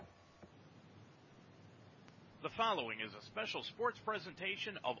The following is a special sports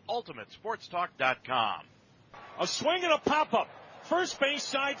presentation of UltimateSportsTalk.com. A swing and a pop-up. First base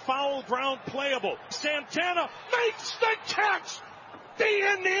side, foul ground playable. Santana makes the catch!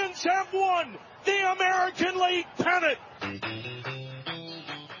 The Indians have won the American League pennant!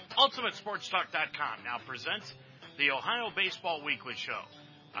 UltimateSportsTalk.com now presents the Ohio Baseball Weekly Show,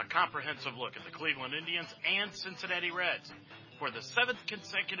 a comprehensive look at the Cleveland Indians and Cincinnati Reds. For the seventh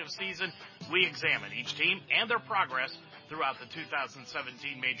consecutive season, we examine each team and their progress throughout the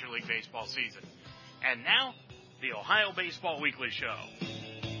 2017 Major League Baseball season. And now, the Ohio Baseball Weekly Show.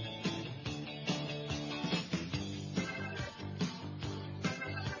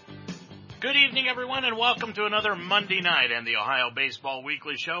 Good evening, everyone, and welcome to another Monday night and the Ohio Baseball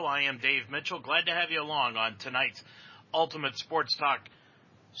Weekly Show. I am Dave Mitchell. Glad to have you along on tonight's Ultimate Sports Talk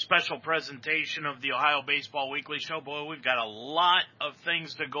special presentation of the Ohio Baseball Weekly Show. Boy, we've got a lot of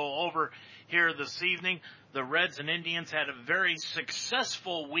things to go over here this evening. The Reds and Indians had a very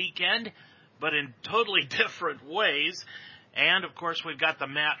successful weekend, but in totally different ways. And, of course, we've got the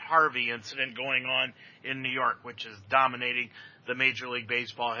Matt Harvey incident going on in New York, which is dominating the Major League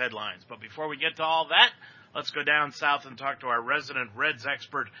Baseball headlines. But before we get to all that, let's go down south and talk to our resident Reds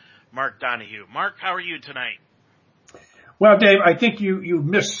expert, Mark Donahue. Mark, how are you tonight? Well, Dave, I think you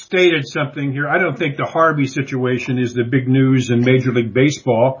misstated something here. I don't think the Harvey situation is the big news in Major League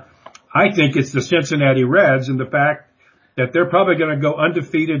Baseball. I think it's the Cincinnati Reds and the fact that they're probably going to go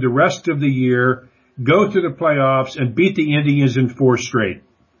undefeated the rest of the year, go to the playoffs, and beat the Indians in 4 straight.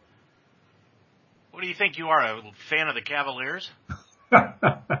 What do you think you are, a fan of the Cavaliers?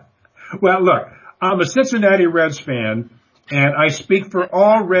 Well, look, I'm a Cincinnati Reds fan, and I speak for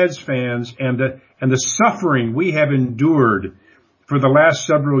all Reds fans and the suffering we have endured for the last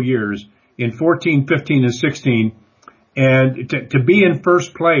several years in 14, 15, and 16. And to be in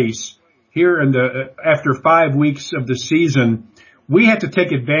first place here after 5 weeks of the season, we have to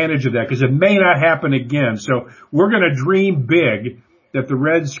take advantage of that because it may not happen again. So we're going to dream big that the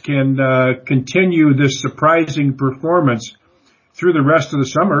Reds can continue this surprising performance through the rest of the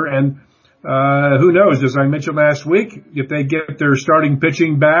summer. And who knows, as I mentioned last week, if they get their starting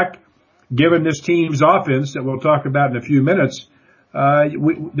pitching back, given this team's offense that we'll talk about in a few minutes,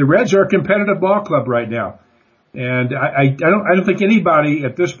 the Reds are a competitive ball club right now. And I don't think anybody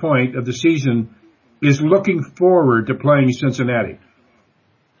at this point of the season is looking forward to playing Cincinnati.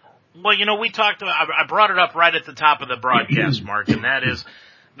 Well, you know, I brought it up right at the top of the broadcast, Mark, and that is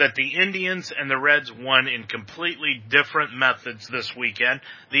that the Indians and the Reds won in completely different methods this weekend.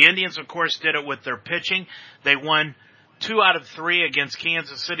 The Indians, of course, did it with their pitching. They won 2 out of 3 against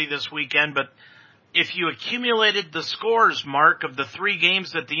Kansas City this weekend, but if you accumulated the scores, Mark, of the 3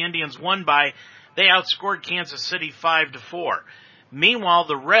 games that the Indians won by, they outscored Kansas City 5-4. Meanwhile,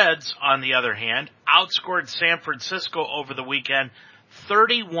 the Reds, on the other hand, outscored San Francisco over the weekend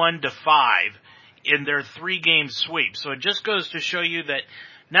 31-5 in their 3-game sweep. So it just goes to show you that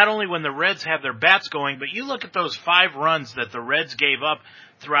not only when the Reds have their bats going, but you look at those 5 runs that the Reds gave up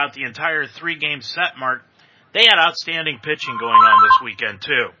throughout the entire 3-game set, Mark, they had outstanding pitching going on this weekend,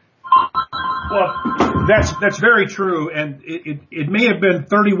 too. Well, that's very true, and it may have been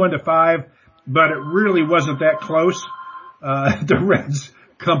 31-5, but it really wasn't that close. The Reds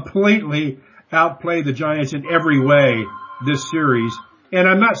completely outplayed the Giants in every way this series, and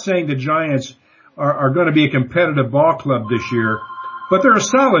I'm not saying the Giants are going to be a competitive ball club this year, but they're a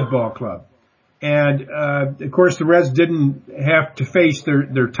solid ball club. And, of course, the Reds didn't have to face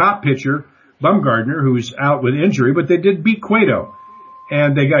their top pitcher, Bumgarner, who's out with injury, but they did beat Cueto.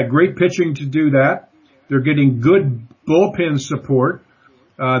 And they got great pitching to do that. They're getting good bullpen support.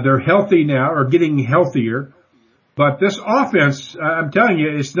 They're healthy now, or getting healthier. But this offense, I'm telling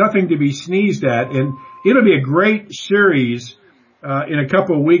you, it's nothing to be sneezed at. And it'll be a great series in a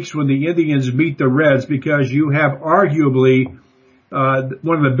couple of weeks when the Indians beat the Reds, because you have arguably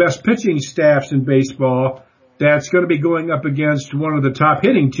one of the best pitching staffs in baseball that's going to be going up against one of the top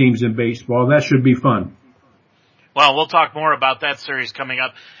hitting teams in baseball. That should be fun. Well, we'll talk more about that series coming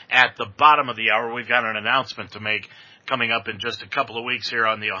up at the bottom of the hour. We've got an announcement to make coming up in just a couple of weeks here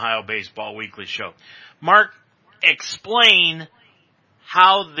on the Ohio Baseball Weekly Show. Mark, explain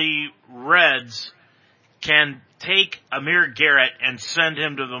how the Reds can take Amir Garrett and send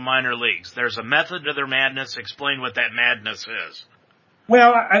him to the minor leagues. There's a method to their madness. Explain what that madness is.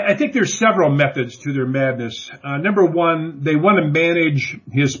 Well, I think there's several methods to their madness. Number one, they want to manage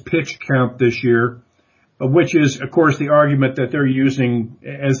his pitch count this year, which is, of course, the argument that they're using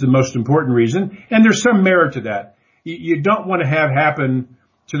as the most important reason. And there's some merit to that. You don't want to have happen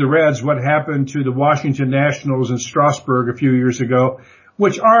to the Reds what happened to the Washington Nationals in Strasburg a few years ago,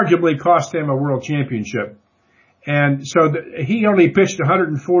 which arguably cost them a world championship. And so he only pitched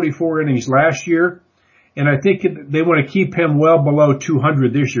 144 innings last year. And I think they want to keep him well below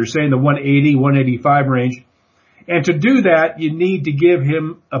 200 this year, say in the 180, 185 range. And to do that, you need to give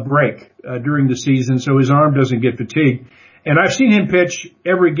him a break during the season so his arm doesn't get fatigued. And I've seen him pitch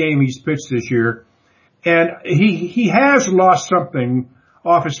every game he's pitched this year. And he has lost something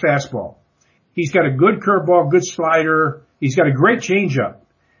off his fastball. He's got a good curveball, good slider. He's got a great changeup,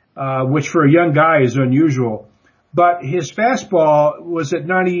 which for a young guy is unusual. But his fastball was at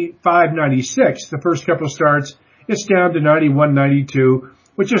 95, 96 the first couple of starts. It's down to 91, 92,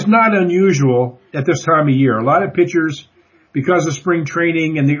 which is not unusual at this time of year. A lot of pitchers, because of spring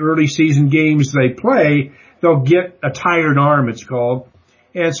training and the early season games they play, they'll get a tired arm, it's called.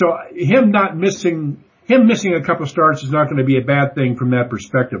 And so him missing a couple of starts is not going to be a bad thing from that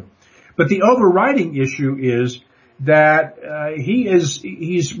perspective. But the overriding issue is that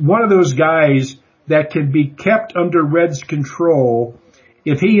he's one of those guys that can be kept under Reds control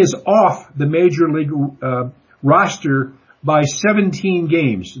if he is off the major league roster by 17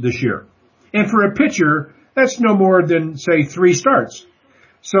 games this year. And for a pitcher, that's no more than, say, 3 starts.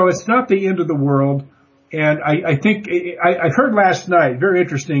 So it's not the end of the world. And I think I heard last night, very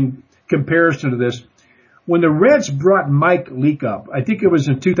interesting comparison to this. When the Reds brought Mike Leake up, I think it was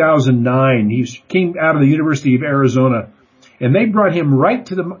in 2009, he came out of the University of Arizona, and they brought him right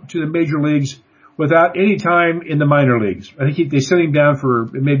to the major leagues without any time in the minor leagues. I think they sent him down for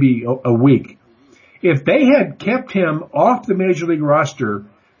maybe a week. If they had kept him off the major league roster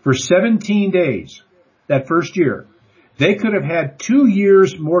for 17 days that first year, they could have had 2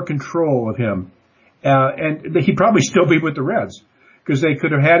 years more control of him. And he'd probably still be with the Reds because they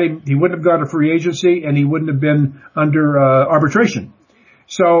could have had him. He wouldn't have gone to free agency and he wouldn't have been under arbitration.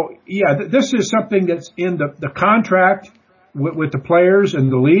 So yeah, this is something that's in the contract with the players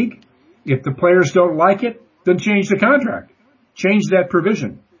and the league. If the players don't like it, then change the contract, change that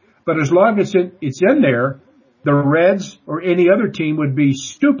provision. But as long as it's in there, the Reds or any other team would be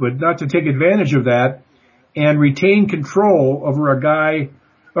stupid not to take advantage of that and retain control over a guy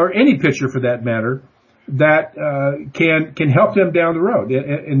or any pitcher for that matter that can help them down the road.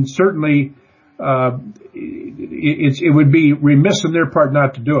 And certainly it would be remiss on their part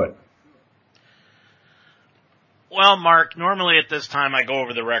not to do it. Well, Mark, normally at this time I go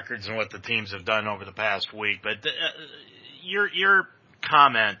over the records and what the teams have done over the past week, but your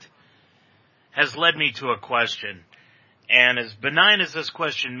comment has led me to a question. And as benign as this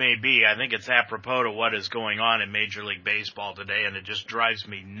question may be, I think it's apropos to what is going on in Major League Baseball today, and it just drives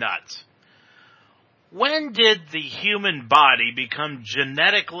me nuts. When did the human body become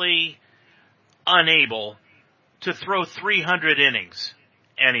genetically unable to throw 300 innings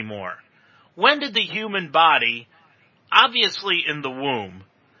anymore? When did the human body, obviously in the womb,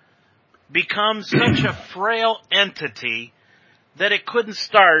 become such a frail entity that it couldn't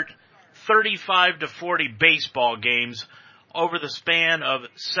start 35 to 40 baseball games over the span of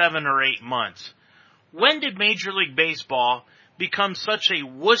 7 or 8 months? When did Major League Baseball become such a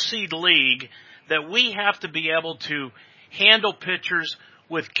wussied league that we have to be able to handle pitchers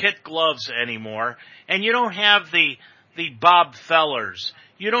with kit gloves anymore? And you don't have the Bob Fellers.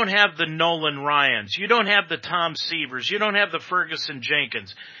 You don't have the Nolan Ryans. You don't have the Tom Seavers. You don't have the Ferguson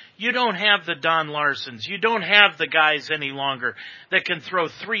Jenkins. You don't have the Don Larsons. You don't have the guys any longer that can throw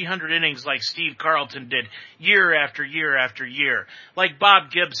 300 innings like Steve Carlton did year after year after year, like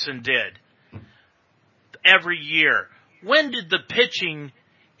Bob Gibson did every year. When did the pitching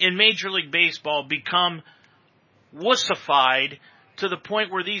in Major League Baseball become wussified to the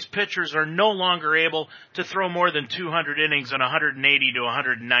point where these pitchers are no longer able to throw more than 200 innings and 180 to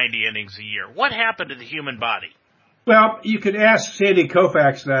 190 innings a year? What happened to the human body? Well, you could ask Sandy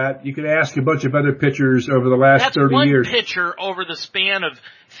Koufax that. You could ask a bunch of other pitchers over the last 30 years. That's one pitcher over the span of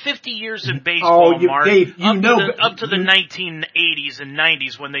 50 years in baseball, Mark, Dave, up to the 1980s and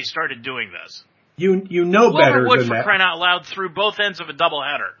 90s when they started doing this. You know better Wood, than for that. crying out loud, through both ends of a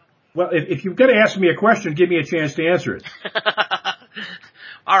doubleheader. Well, if you're going to ask me a question, give me a chance to answer it.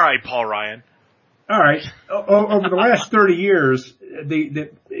 All right, Paul Ryan. All right. Over the last 30 years,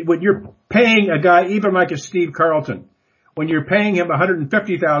 when you're paying a guy, even like a Steve Carlton, when you're paying him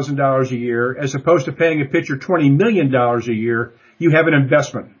 $150,000 a year as opposed to paying a pitcher $20 million a year, you have an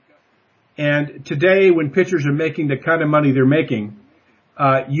investment. And today, when pitchers are making the kind of money they're making,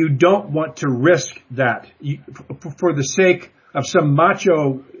 you don't want to risk that for the sake of some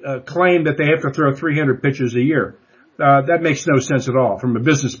macho claim that they have to throw 300 pitches a year. That makes no sense at all from a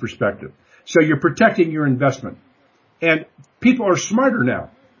business perspective. So you're protecting your investment. And people are smarter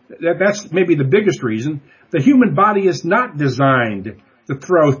now. That's maybe the biggest reason. The human body is not designed to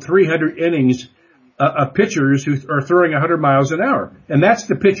throw 300 innings of pitchers who are throwing 100 miles an hour. And that's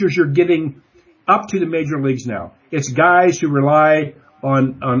the pitchers you're getting up to the major leagues now. It's guys who rely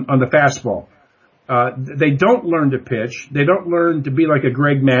on the fastball. They don't learn to pitch. They don't learn to be like a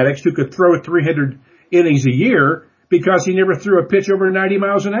Greg Maddux who could throw 300 innings a year because he never threw a pitch over 90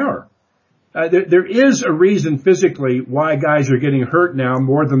 miles an hour. There is a reason physically why guys are getting hurt now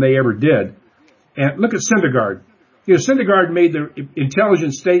more than they ever did. And look at Syndergaard. Syndergaard made the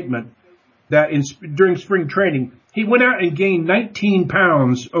intelligent statement that during spring training, he went out and gained 19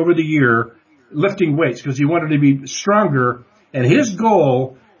 pounds over the year lifting weights because he wanted to be stronger. And his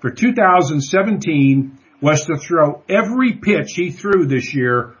goal for 2017 was to throw every pitch he threw this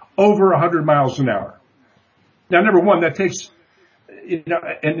year over 100 miles an hour. Now, number one, that takes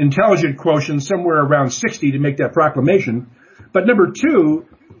an intelligent quotient somewhere around 60 to make that proclamation. But number two,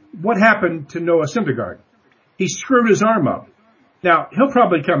 what happened to Noah Syndergaard? He screwed his arm up. Now, he'll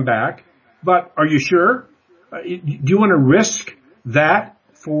probably come back, but are you sure? Do you want to risk that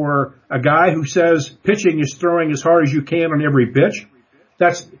for a guy who says pitching is throwing as hard as you can on every pitch?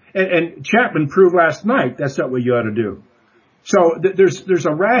 And Chapman proved last night that's not what you ought to do. So there's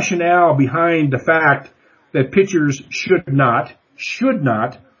a rationale behind the fact that pitchers should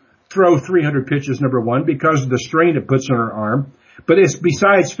not throw 300 pitches, number one, because of the strain it puts on our arm. But it's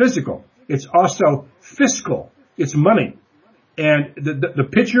besides physical. It's also fiscal. It's money. And the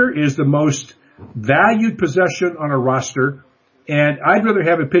pitcher is the most valued possession on a roster. And I'd rather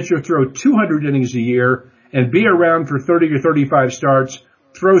have a pitcher throw 200 innings a year and be around for 30 or 35 starts,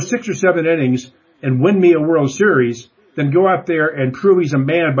 throw 6 or 7 innings, and win me a World Series than go out there and prove he's a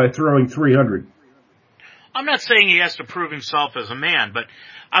man by throwing 300. I'm not saying he has to prove himself as a man, but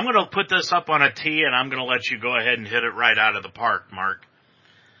I'm going to put this up on a tee, and I'm going to let you go ahead and hit it right out of the park, Mark.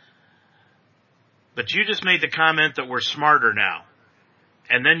 But you just made the comment that we're smarter now.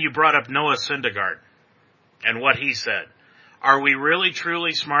 And then you brought up Noah Syndergaard and what he said. Are we really,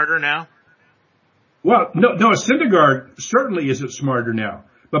 truly smarter now? Well, Noah Syndergaard certainly isn't smarter now.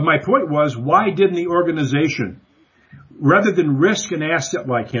 But my point was, why didn't the organization, rather than risk an asset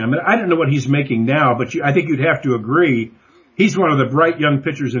like him, and I don't know what he's making now, but I think you'd have to agree, he's one of the bright young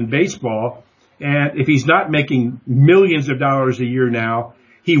pitchers in baseball, and if he's not making millions of dollars a year now,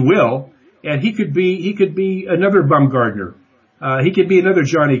 he will, and he could be another Bumgarner. He could be another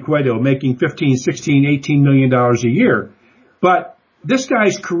Johnny Cueto making $15, $16, $18 million a year. But this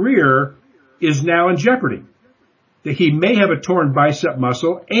guy's career is now in jeopardy. That he may have a torn bicep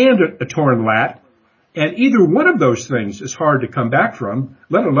muscle and a torn lat, and either one of those things is hard to come back from,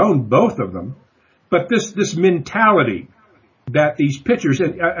 let alone both of them. But this mentality that these pitchers,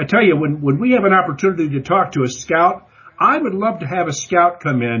 and I tell you, when we have an opportunity to talk to a scout, I would love to have a scout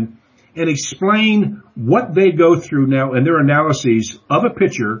come in and explain what they go through now in their analyses of a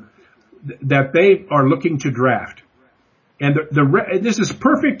pitcher that they are looking to draft. And this is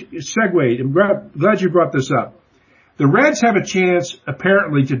perfect segue. I'm glad you brought this up. The Reds have a chance,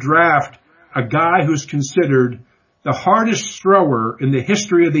 apparently, to draft a guy who's considered the hardest thrower in the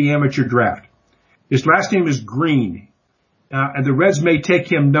history of the amateur draft. His last name is Green. And the Reds may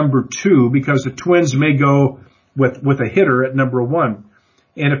take him number 2 because the Twins may go with a hitter at number 1.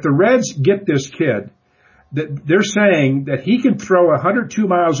 And if the Reds get this kid, they're saying that he can throw 102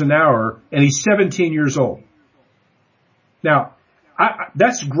 miles an hour and he's 17 years old. Now,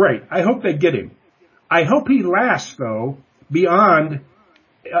 that's great. I hope they get him. I hope he lasts, though,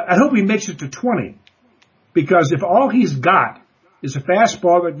 I hope he makes it to 20. Because if all he's got is a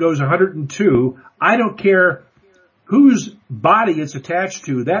fastball that goes 102, I don't care whose body it's attached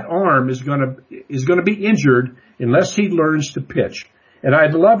to, that arm is going to be injured unless he learns to pitch. And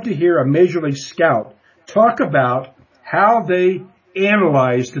I'd love to hear a Major League scout talk about how they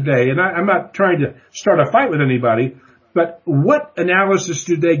analyze today. And I'm not trying to start a fight with anybody, but what analysis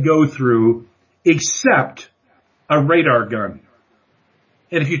do they go through except a radar gun?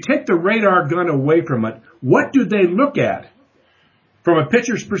 And if you take the radar gun away from it, what do they look at from a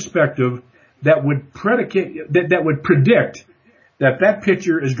pitcher's perspective that would predict that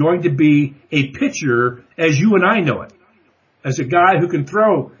pitcher is going to be a pitcher as you and I know it, as a guy who can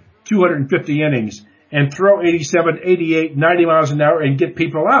throw 250 innings and throw 87, 88, 90 miles an hour and get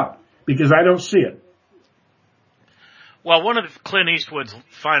people out? Because I don't see it. Well, one of Clint Eastwood's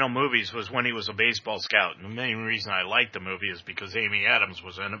final movies was when he was a baseball scout. And the main reason I liked the movie is because Amy Adams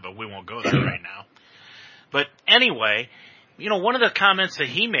was in it, but we won't go there right now. But anyway, one of the comments that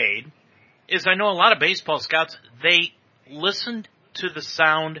he made is I know a lot of baseball scouts, they listened to the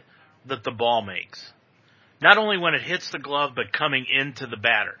sound that the ball makes. Not only when it hits the glove, but coming into the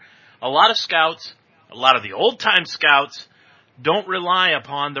batter. A lot of scouts, a lot of the old-time scouts, don't rely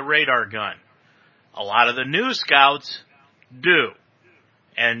upon the radar gun. A lot of the new scouts do.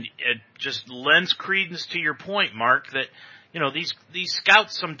 And it just lends credence to your point, Mark, that, these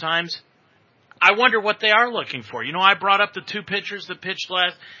scouts sometimes, I wonder what they are looking for. I brought up the two pitchers that pitched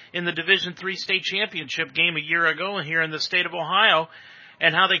last in the Division III state championship game a year ago here in the state of Ohio,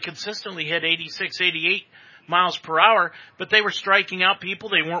 and how they consistently hit 86, 88 miles per hour, but they were striking out people,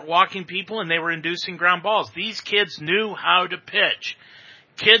 they weren't walking people, and they were inducing ground balls. These kids knew how to pitch.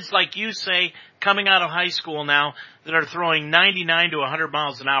 Kids, like you say, coming out of high school now that are throwing 99 to 100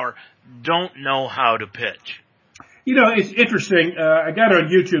 miles an hour don't know how to pitch. It's interesting. I got on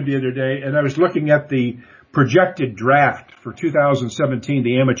YouTube the other day, and I was looking at the projected draft for 2017,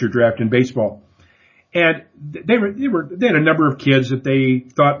 the amateur draft in baseball. And they had a number of kids that they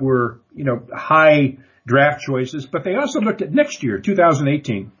thought were, high draft choices, but they also looked at next year,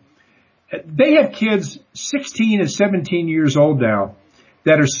 2018. They have kids 16 and 17 years old now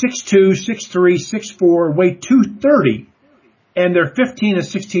that are 6'2", 6'3", 6'4", weigh 230, and they're 15 and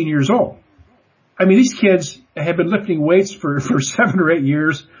 16 years old. I mean, these kids have been lifting weights for 7 or 8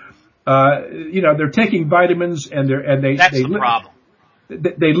 years. They're taking vitamins and that's the problem.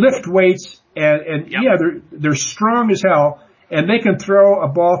 They lift weights and yep. Yeah, they're strong as hell, and they can throw a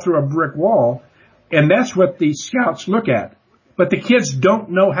ball through a brick wall, and that's what the scouts look at. But the kids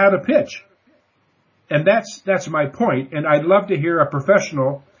don't know how to pitch. And that's my point. And I'd love to hear a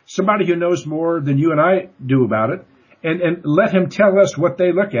professional, somebody who knows more than you and I do about it, and let him tell us what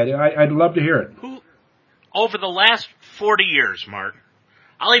they look at. I'd love to hear it. Over the last 40 years, Mark,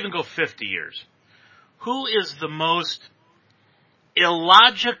 I'll even go 50 years, who is the most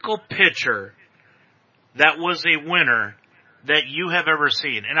illogical pitcher that was a winner that you have ever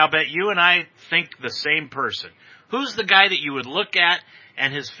seen? And I'll bet you and I think the same person. Who's the guy that you would look at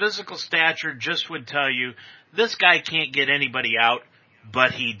and his physical stature just would tell you, this guy can't get anybody out,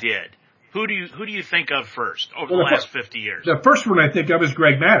 but he did? Who do you think of first over the last 50 years? The first one I think of is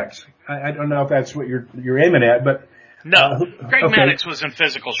Greg Maddux. I don't know if that's what you're aiming at, but no, Greg Maddux was in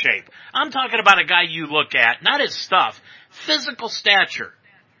physical shape. I'm talking about a guy you look at, not his stuff, physical stature.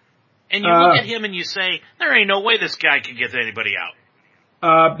 And you look at him and you say, there ain't no way this guy could get anybody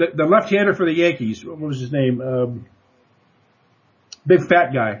out. The left-hander for the Yankees, what was his name? Big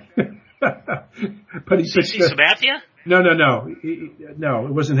fat guy. But he CC Sabathia? No,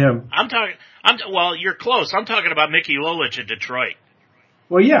 it wasn't him. Well, you're close. I'm talking about Mickey Lolich at Detroit.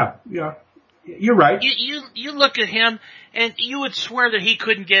 Well, yeah, you're right. You look at him and you would swear that he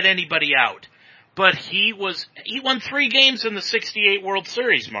couldn't get anybody out. But he won 3 games in the 68 World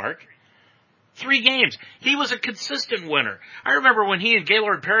Series, Mark. 3 games. He was a consistent winner. I remember when he and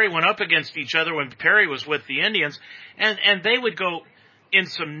Gaylord Perry went up against each other when Perry was with the Indians, and they would go in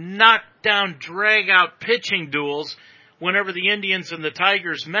some knockdown, drag-out pitching duels whenever the Indians and the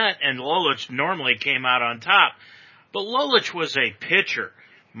Tigers met, and Lolich normally came out on top. But Lolich was a pitcher,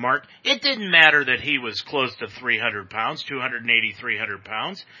 Mark. It didn't matter that he was close to 300 pounds, 280, 300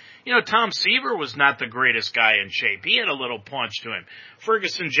 pounds. Tom Seaver was not the greatest guy in shape. He had a little punch to him.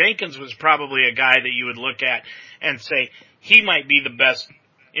 Ferguson Jenkins was probably a guy that you would look at and say he might be the best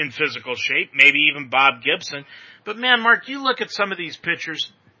in physical shape, maybe even Bob Gibson. But man, Mark, you look at some of these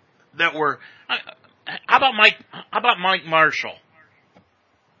pitchers that were, how about Mike Marshall?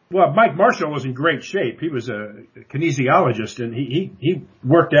 Well, Mike Marshall was in great shape. He was a kinesiologist, and he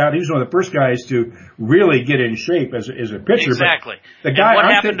worked out. He was one of the first guys to really get in shape as a pitcher. Exactly. But the guy, and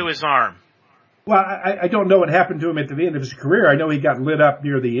what happened to his arm? Well, I don't know what happened to him at the end of his career. I know he got lit up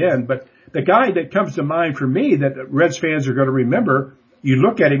near the end, but the guy that comes to mind for me that Reds fans are going to remember, you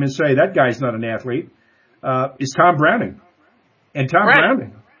look at him and say, that guy's not an athlete, is Tom Browning. And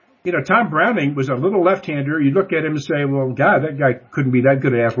Tom Browning was a little left-hander. You look at him and say, well, God, that guy couldn't be that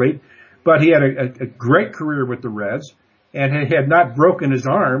good an athlete. But he had a great career with the Reds and had not broken his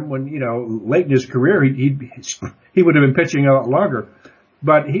arm when, late in his career, he would have been pitching a lot longer.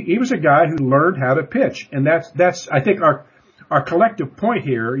 But he was a guy who learned how to pitch. And that's, I think our collective point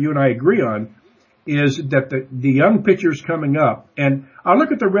here, you and I agree on, is that the young pitchers coming up, and I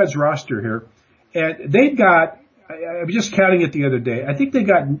look at the Reds roster here, and they've got, I was just counting it the other day, I think they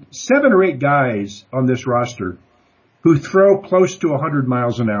got 7 or 8 guys on this roster who throw close to 100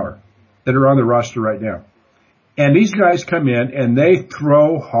 miles an hour that are on the roster right now. And these guys come in and they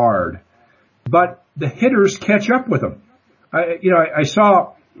throw hard, but the hitters catch up with them. I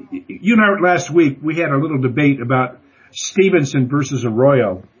saw, you and I last week, we had a little debate about Stevenson versus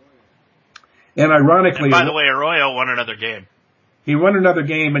Arroyo. And ironically, and by the way, Arroyo won another game. He won another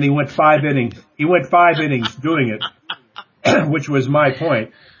game and he went 5 innings. He went 5 innings doing it, which was my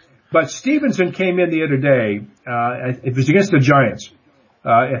point. But Stevenson came in the other day. It was against the Giants.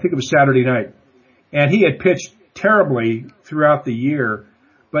 I think it was Saturday night. and he had pitched terribly throughout the year.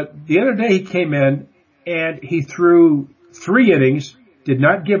 But the other day he came in and he threw 3 innings, did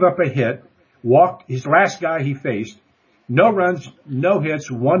not give up a hit, walked his last guy he faced, no runs, no hits,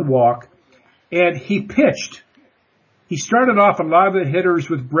 1 walk, and he pitched. He started off a lot of the hitters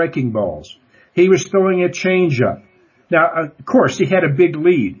with breaking balls. He was throwing a changeup. Now, of course, he had a big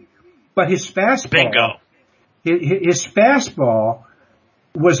lead, but his fastball, his fastball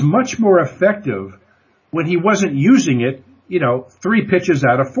was much more effective when he wasn't using it, 3 pitches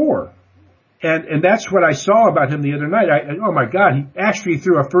out of 4. And that's what I saw about him the other night. Oh my God, he actually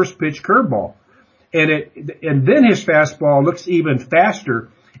threw a first pitch curveball. And then his fastball looks even faster.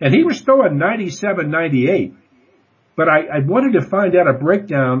 And he was throwing 97, 98. But I wanted to find out a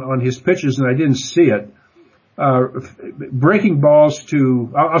breakdown on his pitches and I didn't see it. Breaking balls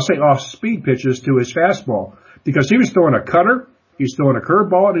to, I'll say off speed pitches to his fastball. Because he was throwing a cutter, he's throwing a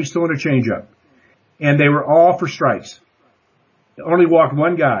curveball, and he's throwing a changeup. And they were all for strikes. Only walked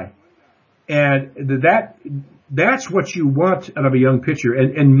 1 guy. And that's what you want out of a young pitcher.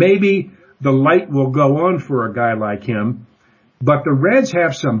 And maybe the light will go on for a guy like him. But the Reds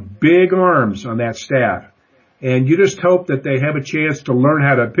have some big arms on that staff. And you just hope that they have a chance to learn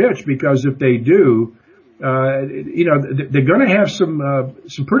how to pitch, because if they do, they're going to have some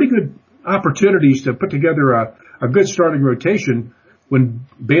pretty good opportunities to put together a good starting rotation when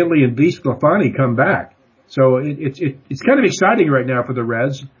Bailey and DeSclafani come back. So it's kind of exciting right now for the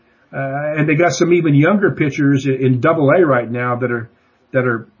Reds. And they got some even younger pitchers in Double-A right now that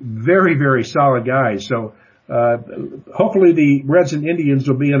are very, very solid guys. So, hopefully the Reds and Indians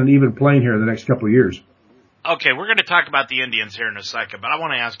will be on an even plane here in the next couple of years. Okay, we're going to talk about the Indians here in a second, but I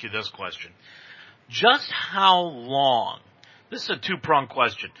want to ask you this question. Just how long, this is a 2-pronged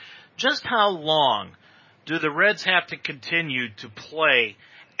question, just how long do the Reds have to continue to play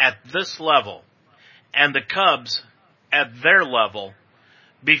at this level and the Cubs at their level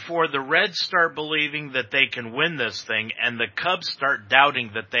before the Reds start believing that they can win this thing and the Cubs start doubting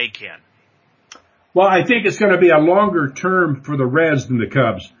that they can? Well, I think it's going to be a longer term for the Reds than the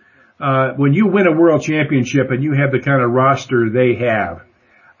Cubs. When you win a world championship and you have the kind of roster they have,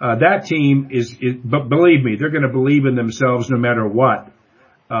 that team but believe me, they're going to believe in themselves no matter what,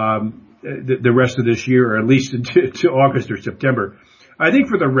 the rest of this year, or at least to August or September. I think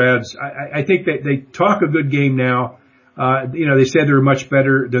for the Reds, I think that they talk a good game now. They said they were much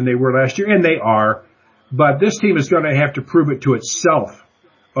better than they were last year, and they are, but this team is going to have to prove it to itself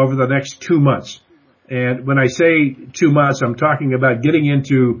over the next 2 months. And when I say 2 months, I'm talking about getting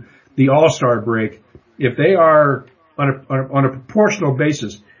into the All-Star break. If they are on a proportional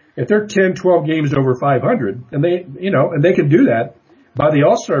basis, if they're 10, 12 games over 500, and they can do that by the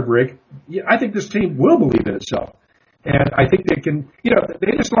All-Star break, I think this team will believe in itself. And I think they can,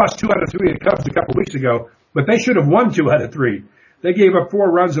 they just lost 2 out of 3 to the Cubs a couple weeks ago, but they should have won 2 out of 3. They gave up 4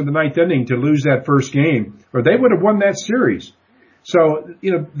 runs in the 9th inning to lose that first game, or they would have won that series. So,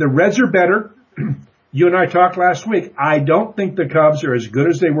 the Reds are better. You and I talked last week. I don't think the Cubs are as good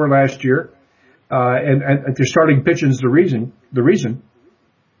as they were last year. And their starting pitching is the reason.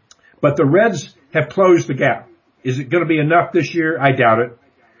 But the Reds have closed the gap. Is it going to be enough this year? I doubt it.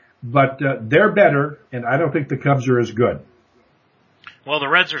 But, they're better, and I don't think the Cubs are as good. Well, the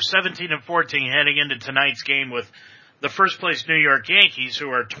Reds are 17-14 heading into tonight's game with the first place New York Yankees, who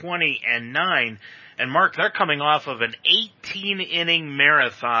are 20-9. And Mark, they're coming off of an 18-inning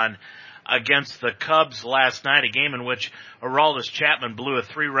marathon against the Cubs last night, a game in which Aroldis Chapman blew a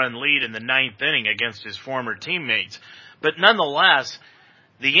 3-run lead in the 9th inning against his former teammates. But nonetheless,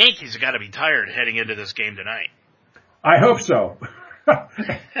 the Yankees have got to be tired heading into this game tonight. I hope so.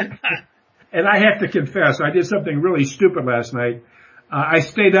 And I have to confess, I did something really stupid last night. I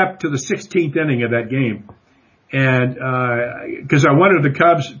stayed up to the 16th inning of that game. And, cause I wanted the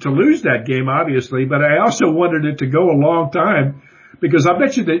Cubs to lose that game, obviously, but I also wanted it to go a long time, because I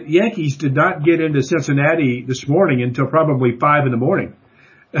bet you the Yankees did not get into Cincinnati this morning until probably 5 in the morning.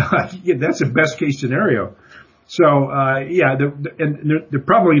 That's a best case scenario. So, they're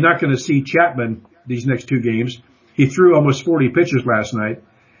probably not going to see Chapman these next 2 games. He threw almost 40 pitches last night.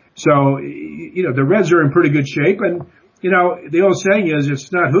 So, the Reds are in pretty good shape. And, the old saying is,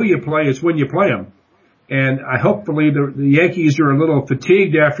 it's not who you play, it's when you play them. And hopefully the Yankees are a little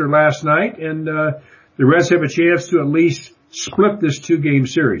fatigued after last night, and the Reds have a chance to at least split this 2-game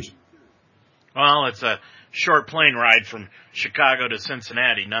series. Well, it's a short plane ride from Chicago to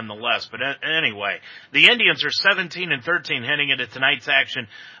Cincinnati nonetheless. But anyway, the Indians are 17-13 heading into tonight's action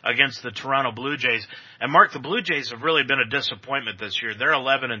against the Toronto Blue Jays. And Mark, the Blue Jays have really been a disappointment this year. They're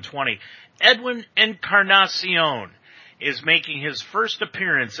 11-20. Edwin Encarnacion is making his first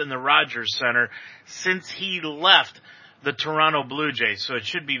appearance in the Rogers Center since he left the Toronto Blue Jays. So it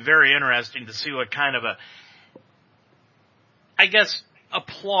should be very interesting to see what kind of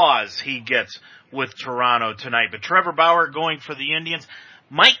applause he gets with Toronto tonight. But Trevor Bauer going for the Indians.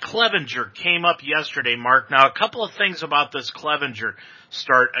 Mike Clevenger came up yesterday, Mark. Now, a couple of things about this Clevenger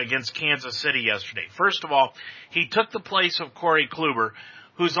start against Kansas City yesterday. First of all, he took the place of Corey Kluber,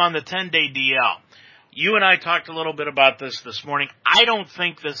 who's on the 10-day DL. You and I talked a little bit about this morning. I don't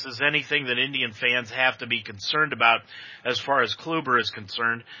think this is anything that Indian fans have to be concerned about as far as Kluber is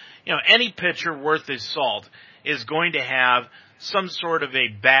concerned. You know, any pitcher worth his salt is going to have some sort of a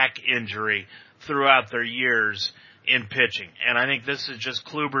back injury throughout their years in pitching. And I think this is just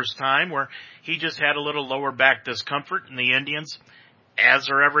Kluber's time where he just had a little lower back discomfort, and the Indians, as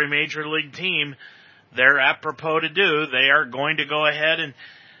are every major league team, they're apropos to do. They are going to go ahead and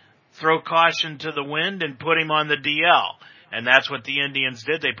throw caution to the wind and put him on the DL. And that's what the Indians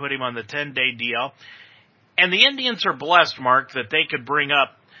did. They put him on the 10-day DL. And the Indians are blessed, Mark, that they could bring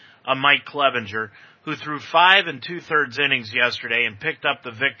up a Mike Clevenger, who threw 5 2/3 innings yesterday and picked up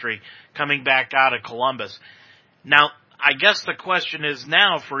the victory coming back out of Columbus. Now, I guess the question is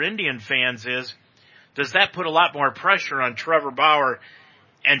now for Indian fans is, does that put a lot more pressure on Trevor Bauer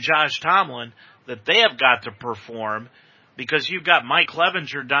and Josh Tomlin that they have got to perform? Because you've got Mike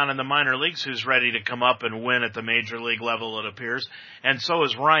Clevenger down in the minor leagues who's ready to come up and win at the major league level, it appears. And so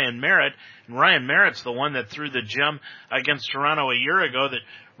is Ryan Merritt. And Ryan Merritt's the one that threw the gem against Toronto a year ago that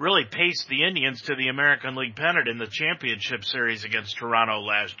really paced the Indians to the American League pennant in the championship series against Toronto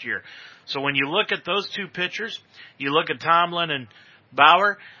last year. So when you look at those two pitchers, you look at Tomlin and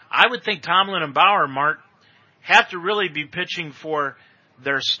Bauer, I would think Tomlin and Bauer, Mark, have to really be pitching for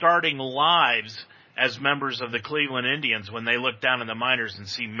their starting lives as members of the Cleveland Indians when they look down in the minors and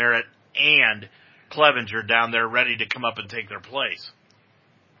see Merritt and Clevenger down there ready to come up and take their place.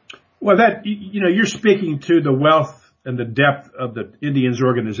 Well, you're speaking to the wealth and the depth of the Indians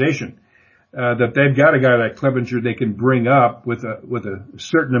organization. That they've got a guy like Clevenger they can bring up with a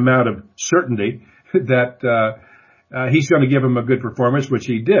certain amount of certainty that he's going to give him a good performance, which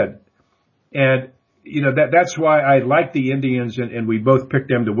he did. And that's why I like the Indians, and we both picked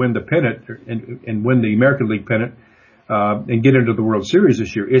them to win the pennant and win the American League pennant and get into the World Series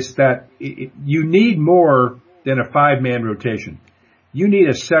this year. It's that you need more than a 5-man rotation. You need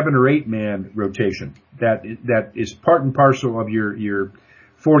a 7 or 8-man rotation that is part and parcel of your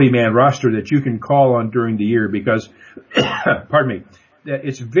 40-man roster that you can call on during the year, because, pardon me, that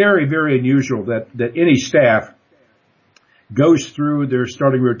it's very, very unusual that any staff goes through their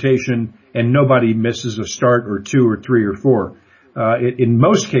starting rotation and nobody misses a start or 2 or 3 or 4. In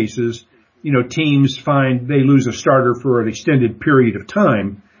most cases, teams find they lose a starter for an extended period of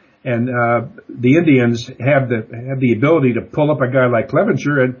time, and the Indians have the ability to pull up a guy like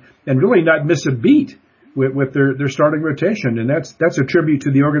Clevenger and really not miss a beat with their starting rotation, and that's a tribute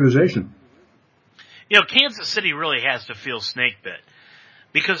to the organization. Kansas City really has to feel snake bit,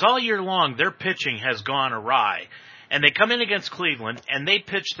 because all year long their pitching has gone awry. And they come in against Cleveland, and they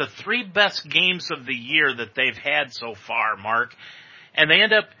pitch the 3 best games of the year that they've had so far, Mark. And they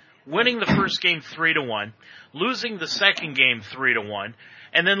end up winning the first game 3-1, losing the second game 3-1,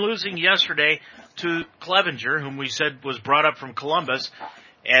 and then losing yesterday to Clevenger, whom we said was brought up from Columbus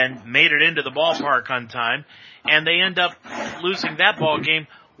and made it into the ballpark on time. And they end up losing that ball game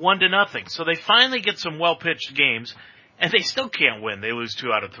 1-0. So they finally get some well-pitched games, and they still can't win. They lose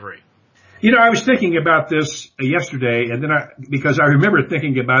 2 out of 3. I was thinking about this yesterday, and then because I remember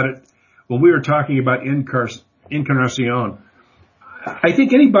thinking about it when we were talking about Encarnacion. I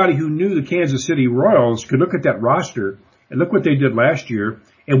think anybody who knew the Kansas City Royals could look at that roster and look what they did last year,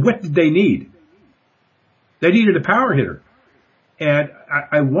 and what did they need? They needed a power hitter. And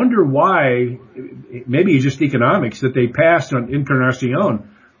I wonder why, maybe it's just economics, that they passed on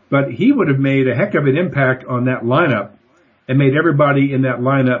Encarnacion, but he would have made a heck of an impact on that lineup and made everybody in that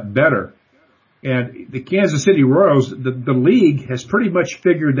lineup better. And the Kansas City Royals, the league has pretty much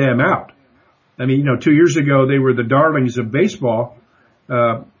figured them out. I mean, 2 years ago they were the darlings of baseball,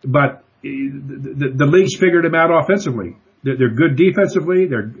 but the league's figured them out offensively. They're good defensively.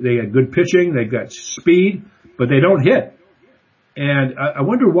 They got good pitching. They've got speed, but they don't hit. And I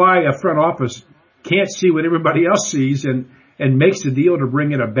wonder why a front office can't see what everybody else sees and makes the deal to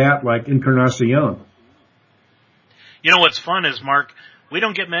bring in a bat like Encarnacion. What's fun is, Mark, we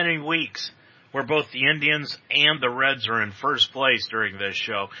don't get many weeks where both the Indians and the Reds are in first place during this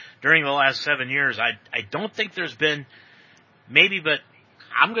show. During the last 7 years, I don't think there's been but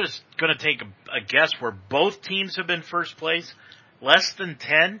I'm going to take a guess where both teams have been first place. Less than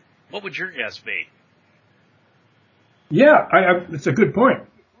 10? What would your guess be? Yeah, it's a good point.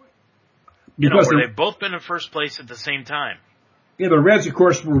 Because where they've both been in first place at the same time. Yeah, the Reds, of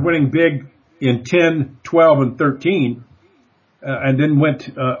course, were winning big in 10, 12, and 13, and then went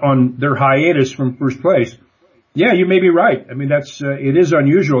on their hiatus from first place. Yeah, you may be right. I mean, it is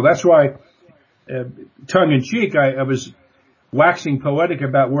unusual. That's why, tongue in cheek, I was waxing poetic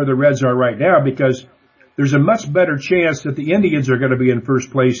about where the Reds are right now, because there's a much better chance that the Indians are going to be in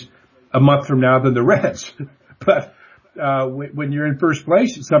first place a month from now than the Reds. But when you're in first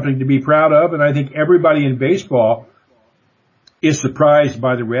place, it's something to be proud of, and I think everybody in baseball is surprised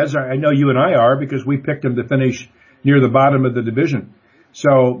by the Reds. I know you and I are, because we picked them to finish near the bottom of the division.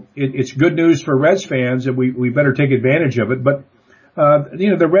 So it's good news for Reds fans, and we better take advantage of it. But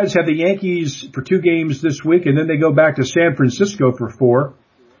the Reds had the Yankees for 2 games this week, and then they go back to San Francisco for 4.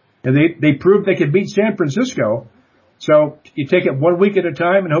 And they proved they could beat San Francisco. So you take it 1 week at a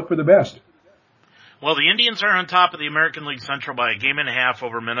time and hope for the best. Well, the Indians are on top of the American League Central by a game and a half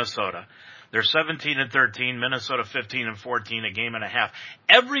over Minnesota. They're 17-13, Minnesota 15-14, a game and a half.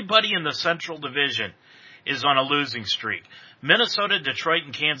 Everybody in the Central Division is on a losing streak. Minnesota, Detroit,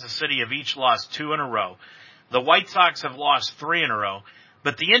 and Kansas City have each lost 2 in a row. The White Sox have lost 3 in a row.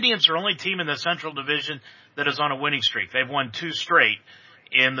 But the Indians are the only team in the Central Division that is on a winning streak. They've won 2 straight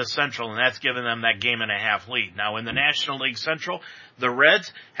in the Central, and that's given them that game and a half lead. Now, in the National League Central, the Reds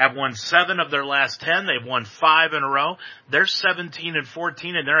have won 7 of their last 10. They've won 5 in a row. They're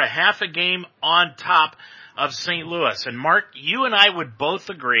 17-14, and they're a half a game on top of St. Louis. And Mark, you and I would both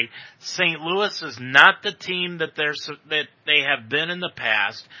agree St. Louis is not the team that they have been in the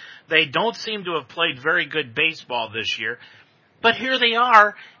past. They don't seem to have played very good baseball this year. But here they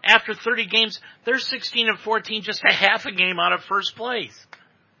are, after 30 games, they're 16-14, just a half a game out of first place.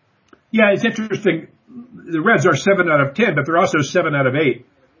 Yeah, it's interesting. The Reds are 7 out of 10, but they're also 7 out of 8.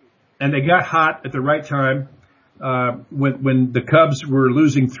 And they got hot at the right time, when the Cubs were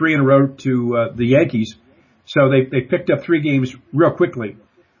losing 3 in a row to, the Yankees. So they picked up 3 games real quickly.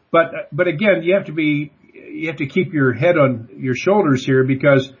 But again, you have to keep your head on your shoulders here,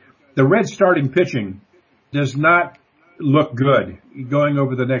 because the Reds starting pitching does not look good going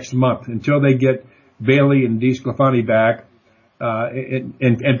over the next month until they get Bailey and DeSclafani back.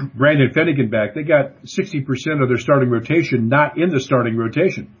 And Brandon Finnegan back. They got 60% of their starting rotation not in the starting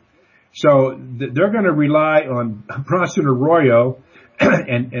rotation. So they're going to rely on Bronson Arroyo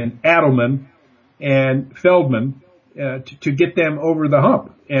and Adelman and Feldman to get them over the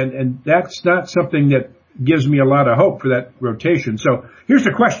hump. And that's not something that gives me a lot of hope for that rotation. So here's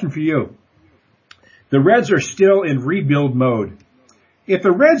a question for you. The Reds are still in rebuild mode. If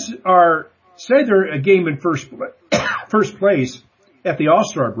the Reds are, say they're a game in first place at the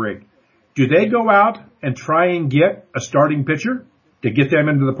All-Star break, do they go out and try and get a starting pitcher to get them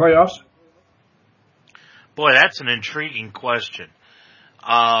into the playoffs? Boy, that's an intriguing question.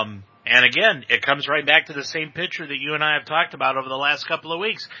 And again, it comes right back to the same pitcher that you and I have talked about over the last couple of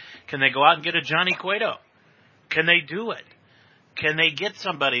weeks. Can they go out and get a Johnny Cueto? Can they do it? Can they get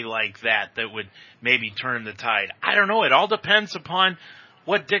somebody like that would maybe turn the tide? I don't know. It all depends upon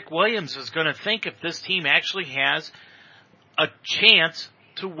what Dick Williams is going to think if this team actually has a chance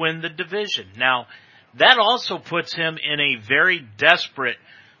to win the division. Now, that also puts him in a very desperate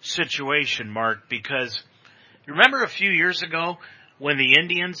situation, Mark, because you remember a few years ago when the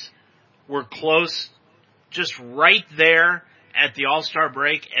Indians were close, just right there at the All-Star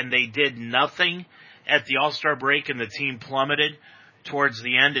break, and they did nothing at the All-Star break, and the team plummeted towards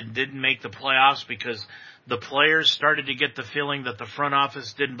the end and didn't make the playoffs because the players started to get the feeling that the front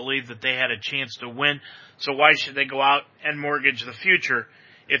office didn't believe that they had a chance to win. So why should they go out and mortgage the future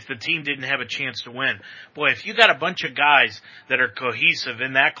if the team didn't have a chance to win? Boy, if you got a bunch of guys that are cohesive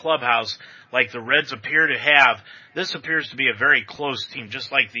in that clubhouse like the Reds appear to have, this appears to be a very close team,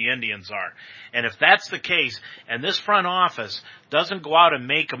 just like the Indians are. And if that's the case, and this front office doesn't go out and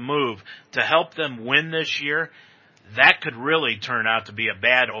make a move to help them win this year, that could really turn out to be a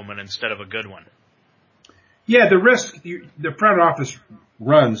bad omen instead of a good one. Yeah, the risk the front office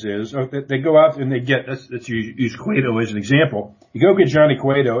runs is they go out and they get, let's use Cueto as an example. You go get Johnny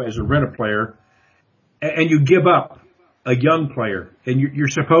Cueto as a rent-a-player, and you give up a young player, and you're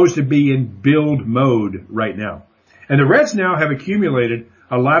supposed to be in build mode right now. And the Reds now have accumulated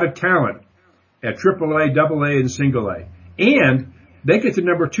a lot of talent at AAA, AA, and single A. And they get the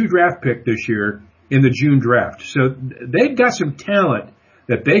number 2 draft pick this year in the June draft. So they've got some talent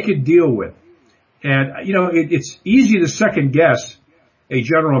that they could deal with. And, you know, it's easy to second guess a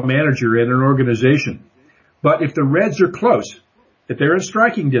general manager in an organization. But if the Reds are close, if they're in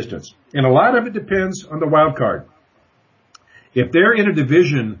striking distance, and a lot of it depends on the wild card. If they're in a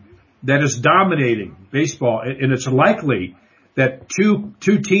division that is dominating baseball, and it's likely that two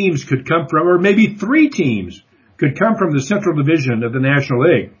teams could come from, or maybe three teams could come from the Central Division of the National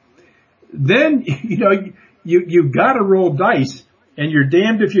League, then, you've got to roll dice, and you're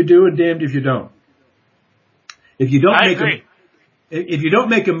damned if you do and damned if you don't. If you don't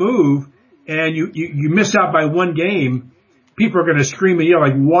make a move and you miss out by one game, people are going to scream and yell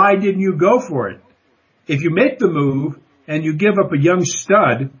like, why didn't you go for it? If you make the move and you give up a young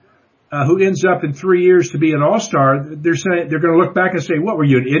stud, who ends up in 3 years to be an all-star, they're going to look back and say, what, were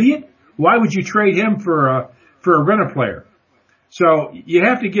you an idiot? Why would you trade him for a rental player? So you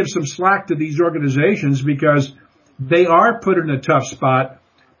have to give some slack to these organizations because they are put in a tough spot,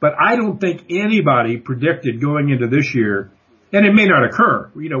 but I don't think anybody predicted going into this year, and it may not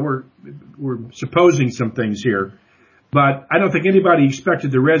occur. We're supposing some things here, but I don't think anybody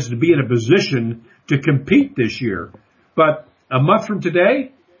expected the Reds to be in a position to compete this year. But a month from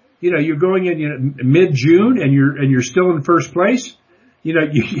today, you're going in mid-June and you're still in first place. You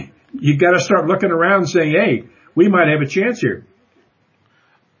got to start looking around and saying, hey, we might have a chance here.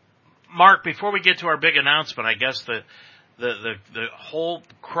 Mark, before we get to our big announcement, I guess the whole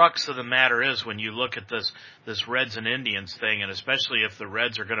crux of the matter is when you look at this Reds and Indians thing, and especially if the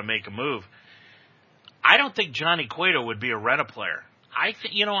Reds are going to make a move, I don't think Johnny Cueto would be a rent a player. I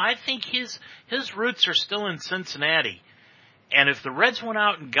think his roots are still in Cincinnati. And if the Reds went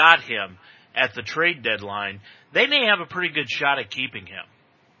out and got him at the trade deadline, they may have a pretty good shot at keeping him.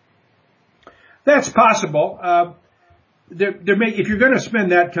 That's possible. If you're going to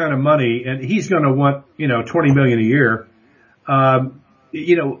spend that kind of money, and he's going to want, $20 million a year,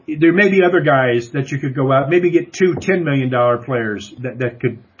 there may be other guys that you could go out, maybe get two $10 million players that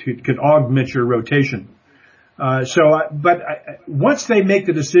could augment your rotation. But once they make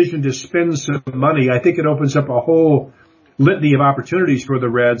the decision to spend some money, I think it opens up a whole litany of opportunities for the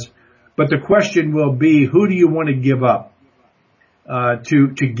Reds. But the question will be, who do you want to give up to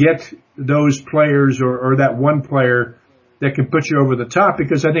get those players or that one player that can put you over the top?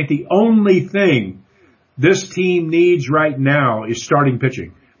 Because I think the only thing this team needs right now is starting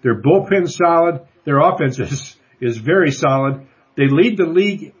pitching. Their bullpen's solid. Their offense is very solid. They lead the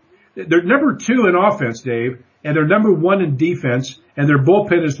league. They're number 2 in offense, Dave, and they're number 1 in defense, and their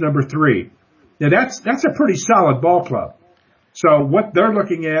bullpen is number 3. Now that's a pretty solid ball club. So what they're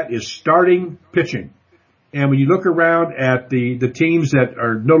looking at is starting pitching. And when you look around at the teams that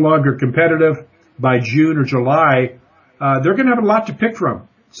are no longer competitive by June or July, they're going to have a lot to pick from.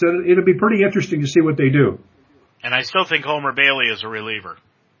 So it'll be pretty interesting to see what they do. And I still think Homer Bailey is a reliever.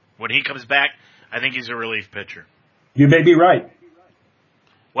 When he comes back, I think he's a relief pitcher. You may be right.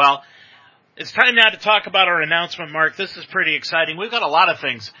 Well, it's time now to talk about our announcement, Mark. This is pretty exciting. We've got a lot of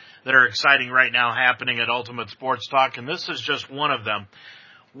things that are exciting right now happening at Ultimate Sports Talk, and this is just one of them.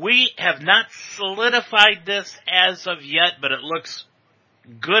 We have not solidified this as of yet, but it looks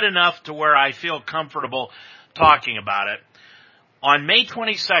good enough to where I feel comfortable talking about it. On May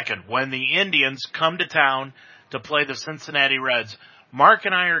 22nd, when the Indians come to town to play the Cincinnati Reds, Mark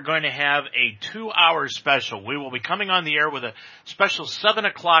and I are going to have a 2-hour special. We will be coming on the air with a special 7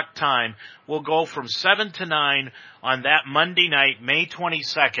 o'clock time. We'll go from 7 to 9 on that Monday night, May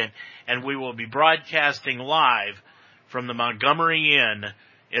 22nd, and we will be broadcasting live from the Montgomery Inn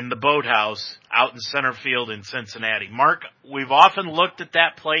in the Boathouse out in center field in Cincinnati. Mark, we've often looked at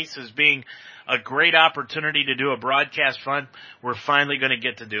that place as being a great opportunity to do a broadcast fund. We're finally going to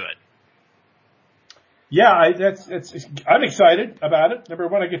get to do it. Yeah, I'm excited about it. Number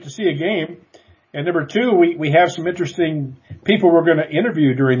one, I get to see a game. And number two, we have some interesting people we're going to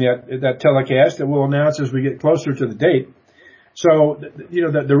interview during that telecast that we'll announce as we get closer to the date. So,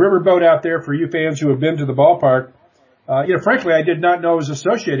 the riverboat out there for you fans who have been to the ballpark, frankly, I did not know it was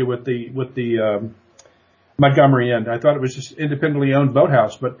associated with the Montgomery Inn. I thought it was just independently owned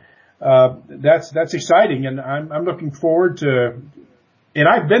boathouse, but that's exciting, and I'm looking forward to. And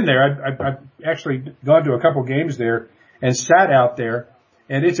I've been there. I've actually gone to a couple games there and sat out there,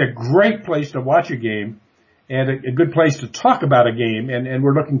 and it's a great place to watch a game and a good place to talk about a game, and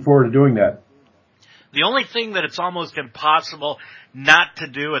we're looking forward to doing that. The only thing that it's almost impossible not to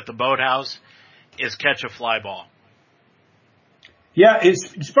do at the Boathouse is catch a fly ball. Yeah,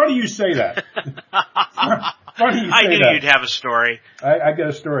 it's funny you say that. I knew you'd have a story. I've got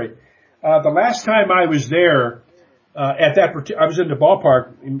a story. The last time I was there, I was in the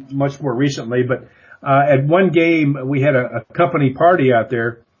ballpark much more recently, but at one game we had a company party out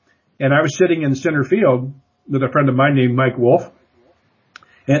there, and I was sitting in center field with a friend of mine named Mike Wolf,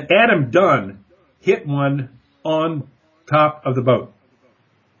 and Adam Dunn hit one on top of the boat,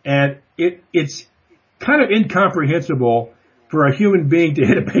 and it's kind of incomprehensible for a human being to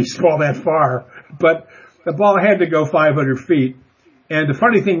hit a baseball that far, but the ball had to go 500 feet. And the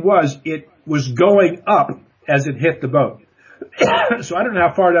funny thing was, it was going up as it hit the boat. So I don't know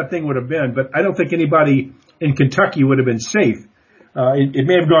how far that thing would have been, but I don't think anybody in Kentucky would have been safe. It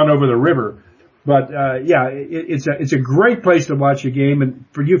may have gone over the river. But, it's a great place to watch a game. And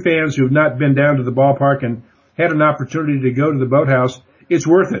for you fans who have not been down to the ballpark and had an opportunity to go to the boathouse, it's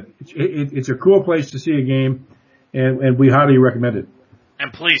worth it. It's a cool place to see a game, and we highly recommend it.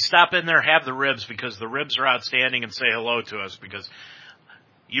 And please stop in there, have the ribs, because the ribs are outstanding, and say hello to us, because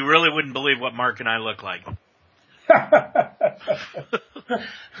you really wouldn't believe what Mark and I look like.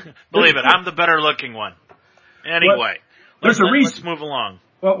 Believe it, I'm the better looking one. Anyway, let's move along.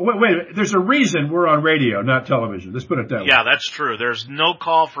 Well, wait, there's a reason we're on radio, not television. Let's put it that way. Yeah, that's true. There's no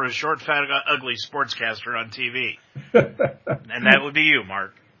call for a short, fat, ugly sportscaster on TV. And that would be you,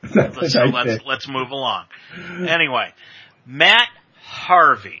 Mark. So let's move along. Anyway, Matt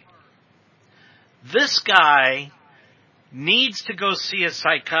Harvey. This guy needs to go see a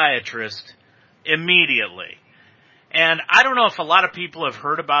psychiatrist immediately. And I don't know if a lot of people have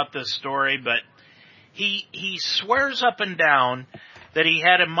heard about this story, but he swears up and down that he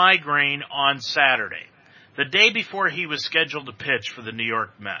had a migraine on Saturday, the day before he was scheduled to pitch for the New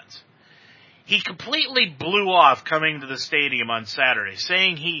York Mets. He completely blew off coming to the stadium on Saturday,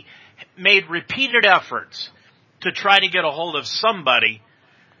 saying he made repeated efforts to try to get a hold of somebody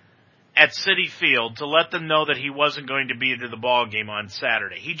at Citi Field to let them know that he wasn't going to be to the ball game on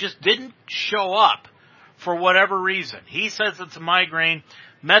Saturday. He just didn't show up for whatever reason. He says it's a migraine.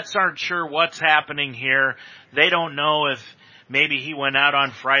 Mets aren't sure what's happening here. They don't know if maybe he went out on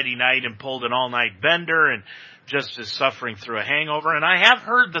Friday night and pulled an all-night bender and just is suffering through a hangover. And I have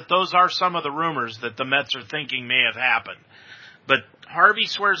heard that those are some of the rumors that the Mets are thinking may have happened. But Harvey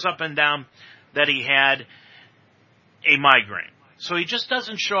swears up and down that he had a migraine. So he just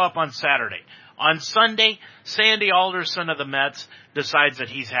doesn't show up on Saturday. On Sunday, Sandy Alderson of the Mets decides that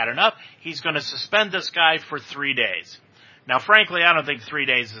he's had enough. He's going to suspend this guy for 3 days. Now, frankly, I don't think 3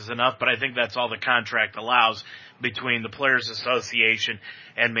 days is enough, but I think that's all the contract allows between the Players Association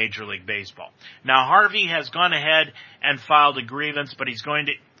and Major League Baseball. Now, Harvey has gone ahead and filed a grievance, but he's going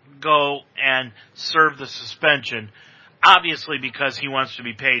to go and serve the suspension, obviously because he wants to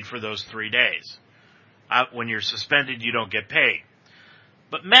be paid for those 3 days. When you're suspended, you don't get paid.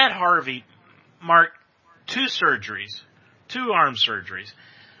 But Matt Harvey, Mark, 2 arm surgeries.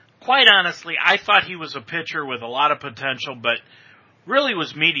 Quite honestly, I thought he was a pitcher with a lot of potential, but really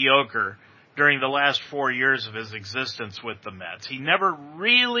was mediocre during the last 4 years of his existence with the Mets. He never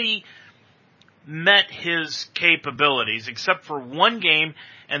really met his capabilities, except for one game,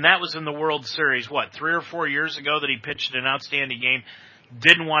 and that was in the World Series, 3 or 4 years ago, that he pitched an outstanding game,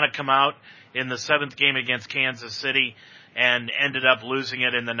 didn't want to come out in the 7th game against Kansas City, and ended up losing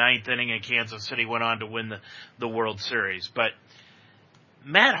it in the 9th inning, and Kansas City went on to win the World Series. But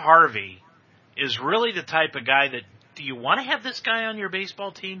Matt Harvey is really the type of guy that, do you want to have this guy on your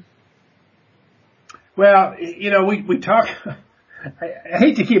baseball team? Well, we talk, I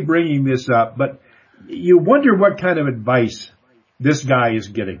hate to keep bringing this up, but you wonder what kind of advice this guy is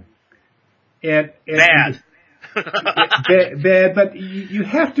getting. Bad. Bad, but you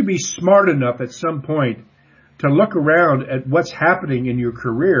have to be smart enough at some point to look around at what's happening in your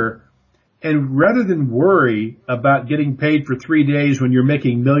career, and rather than worry about getting paid for 3 days when you're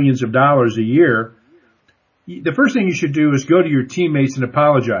making millions of dollars a year, the first thing you should do is go to your teammates and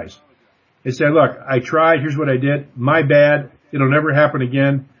apologize. And say, look, I tried, here's what I did, my bad, it'll never happen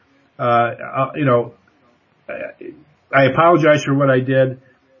again. I apologize for what I did,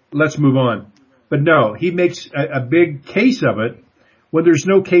 let's move on. But no, he makes a big case of it when there's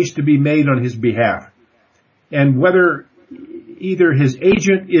no case to be made on his behalf. And whether either his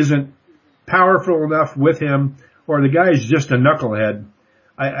agent isn't powerful enough with him or the guy is just a knucklehead,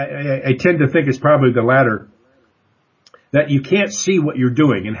 I tend to think it's probably the latter, that you can't see what you're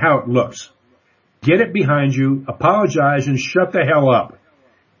doing and how it looks. Get it behind you, apologize, and shut the hell up.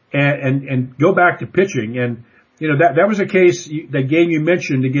 And go back to pitching. And, that was a case, that game you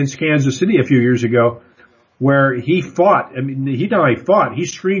mentioned against Kansas City a few years ago, where he fought. I mean, he not only fought, he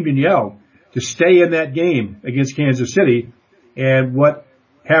screamed and yelled to stay in that game against Kansas City. And what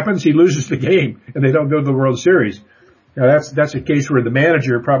happens? He loses the game, and they don't go to the World Series. Now, that's a case where the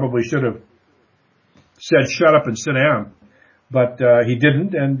manager probably should have said, shut up and sit down. But he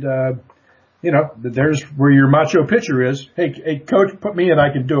didn't, and, there's where your macho pitcher is. Hey, coach, put me in,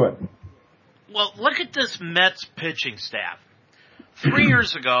 I can do it. Well, look at this Mets pitching staff. 3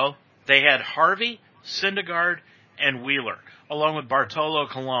 years ago, they had Harvey, Syndergaard, and Wheeler, along with Bartolo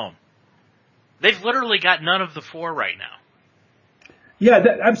Colon. They've literally got none of the 4 right now. Yeah,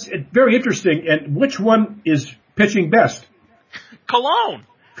 that's very interesting. And which one is pitching best? Cologne.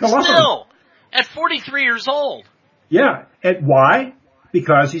 Still, at 43 years old. Yeah. And why?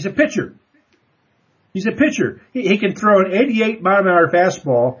 Because he's a pitcher. He's a pitcher. He can throw an 88-mile-an-hour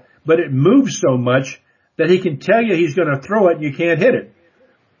fastball, but it moves so much that he can tell you he's going to throw it and you can't hit it.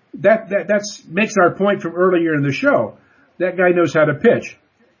 That's makes our point from earlier in the show. That guy knows how to pitch.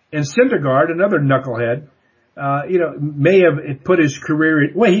 And Syndergaard, another knucklehead, may have put his career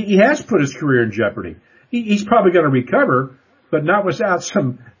in, well, he has put his career in jeopardy. He's probably going to recover, but not without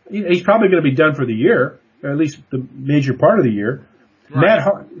he's probably going to be done for the year, or at least the major part of the year. Right.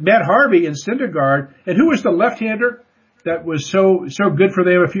 Matt Harvey and Syndergaard, and who was the left-hander that was so good for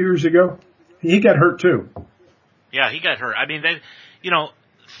them a few years ago? He got hurt too. Yeah, he got hurt. I mean,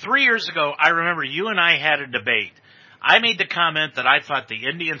 3 years ago, I remember you and I had a debate. I made the comment that I thought the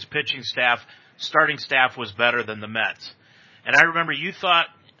Indians pitching staff, starting staff, was better than the Mets. And I remember you thought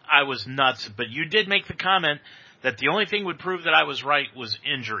I was nuts, but you did make the comment that the only thing would prove that I was right was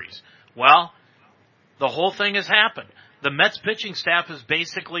injuries. Well, the whole thing has happened. The Mets pitching staff has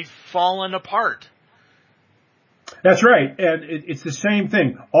basically fallen apart. That's right. And it's the same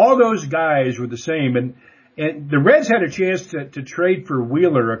thing. All those guys were the same. And the Reds had a chance to trade for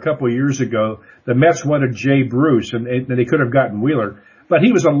Wheeler a couple of years ago. The Mets wanted Jay Bruce, and they could have gotten Wheeler. But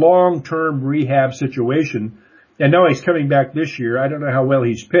he was a long-term rehab situation. And now he's coming back this year. I don't know how well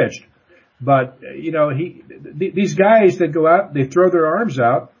he's pitched. But, these guys that go out, they throw their arms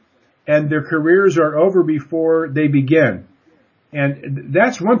out, and their careers are over before they begin. And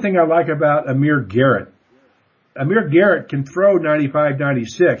that's one thing I like about Amir Garrett. Amir Garrett can throw 95,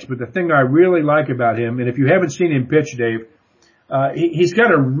 96, but the thing I really like about him, and if you haven't seen him pitch, Dave, he's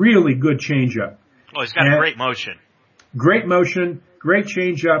got a really good changeup. Oh, he's got great motion. Great motion, great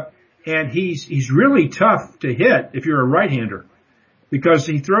changeup, and he's really tough to hit if you're a right-hander, because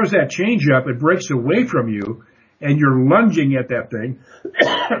he throws that changeup, it breaks away from you, and you're lunging at that thing.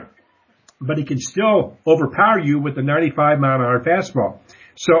 But he can still overpower you with the 95-mile-an-hour fastball.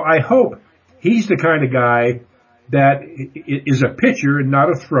 So I hope he's the kind of guy that is a pitcher and not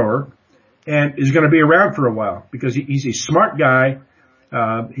a thrower, and is going to be around for a while because he's a smart guy.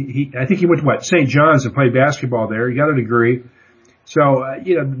 I think he went to St. John's and played basketball there. He got a degree. So,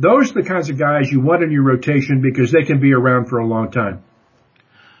 those are the kinds of guys you want in your rotation because they can be around for a long time.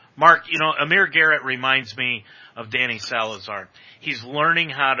 Mark, Amir Garrett reminds me of Danny Salazar. He's learning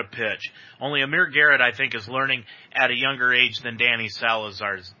how to pitch. Only Amir Garrett, I think, is learning at a younger age than Danny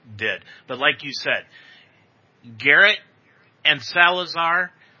Salazar did. But like you said, Garrett and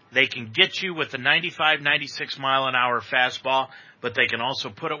Salazar, they can get you with a 95, 96 mile an hour fastball, but they can also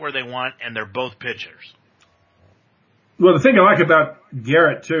put it where they want, and they're both pitchers. Well, the thing I like about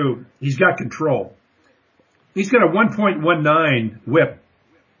Garrett, too, he's got control. He's got a 1.19 whip.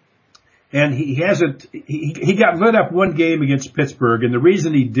 And he got lit up one game against Pittsburgh, and the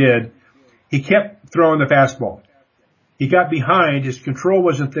reason he did, he kept throwing the fastball. He got behind, his control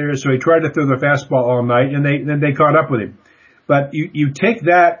wasn't there, so he tried to throw the fastball all night, and then they caught up with him. But you take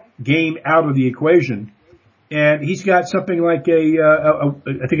that game out of the equation, and he's got something like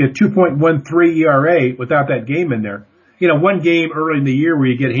I think a 2.13 ERA without that game in there. One game early in the year where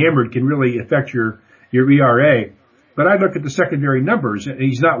you get hammered can really affect your ERA. But I look at the secondary numbers.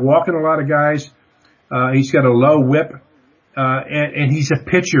 He's not walking a lot of guys. He's got a low whip, and he's a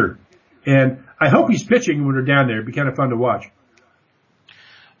pitcher. And I hope he's pitching when we're down there. It'd be kind of fun to watch.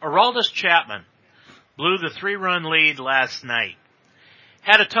 Aroldis Chapman blew the 3-run lead last night.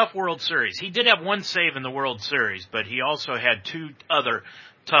 Had a tough World Series. He did have one save in the World Series, but he also had two other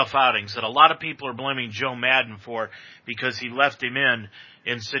tough outings that a lot of people are blaming Joe Madden for because he left him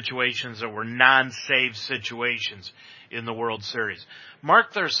in situations that were non-save situations in the World Series.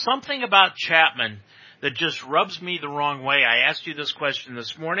 Mark, there's something about Chapman that just rubs me the wrong way. I asked you this question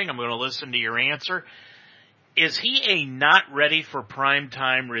this morning. I'm going to listen to your answer. Is he a not ready for prime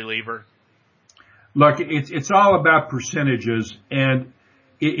time reliever? Look, it's all about percentages, and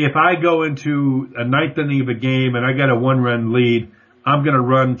if I go into a ninth inning of a game and I got a 1-run lead, I'm going to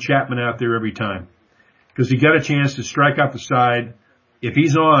run Chapman out there every time because he got a chance to strike out the side. If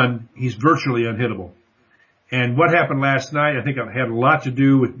he's on, he's virtually unhittable. And what happened last night, I think it had a lot to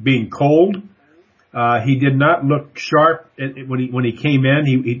do with being cold. He did not look sharp when he came in.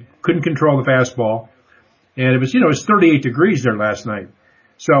 He couldn't control the fastball. And it was 38 degrees there last night.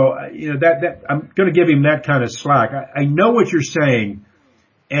 So, that I'm going to give him that kind of slack. I know what you're saying.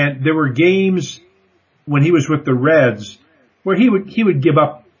 And there were games when he was with the Reds where he would give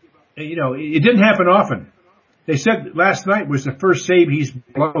up. It didn't happen often. They said last night was the first save he's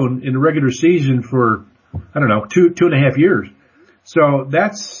blown in the regular season for, I don't know, two and a half years. So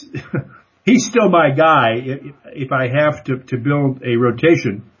that's, he's still my guy if I have to build a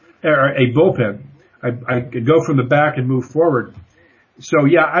rotation or a bullpen. I could go from the back and move forward. So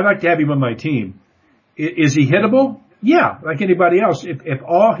yeah, I'd like to have him on my team. Is he hittable? Yeah, like anybody else. If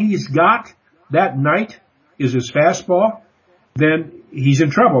all he's got that night is his fastball, then he's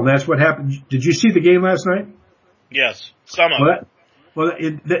in trouble. And that's what happened. Did you see the game last night? Yes, some of it. Well,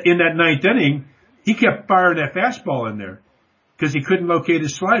 in that ninth inning, he kept firing that fastball in there because he couldn't locate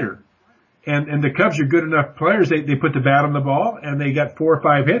his slider. And the Cubs are good enough players. They put the bat on the ball and they got 4 or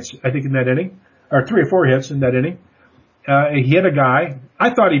 5 hits, I think, in that inning, or 3 or 4 hits in that inning. He hit a guy.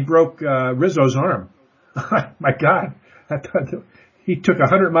 I thought he broke Rizzo's arm. My God. I thought he took a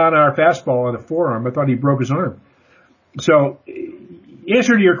 100-mile-an-hour fastball on the forearm. I thought he broke his arm. So,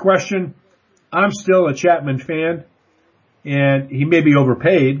 answer to your question, I'm still a Chapman fan, and he may be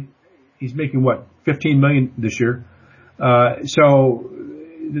overpaid. He's making, what, $15 million this year. So,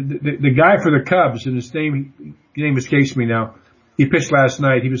 the guy for the Cubs, and his name escapes me now, he pitched last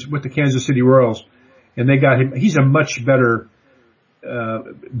night. He was with the Kansas City Royals, and they got him. He's a much better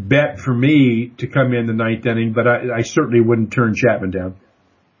bet for me to come in the ninth inning, but I certainly wouldn't turn Chapman down.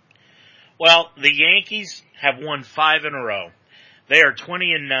 Well, the Yankees have won 5 in a row. They are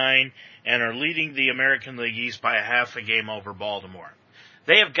 20-9 and are leading the American League East by a half a game over Baltimore.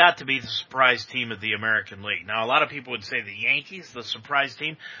 They have got to be the surprise team of the American League. Now, a lot of people would say the Yankees, the surprise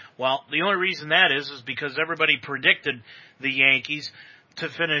team. Well, the only reason that is because everybody predicted the Yankees to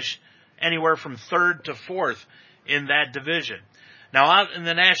finish anywhere from 3rd to 4th in that division. Now, out in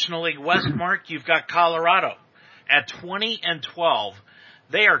the National League West, Mark, you've got Colorado at 20-12.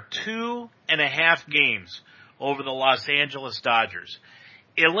 They are 2.5 games over the Los Angeles Dodgers.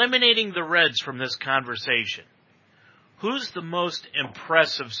 Eliminating the Reds from this conversation, who's the most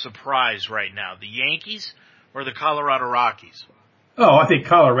impressive surprise right now, the Yankees or the Colorado Rockies? Oh, I think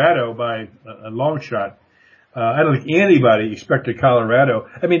Colorado by a long shot. I don't think anybody expected Colorado.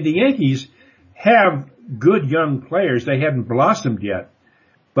 I mean, the Yankees have good young players. They haven't blossomed yet,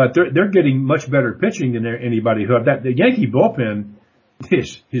 but they're getting much better pitching than anybody who have that. The Yankee bullpen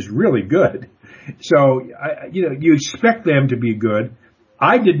is really good. So, you expect them to be good.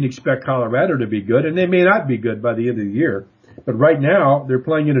 I didn't expect Colorado to be good, and they may not be good by the end of the year. But right now, they're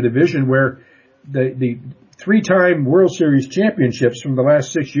playing in a division where the 3-time World Series championships from the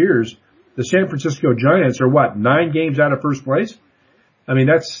last 6 years, the San Francisco Giants are 9 games out of first place? I mean,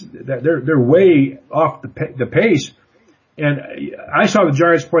 they're way off the pace. And I saw the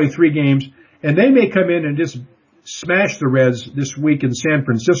Giants play 3 games, and they may come in and just smash the Reds this week in San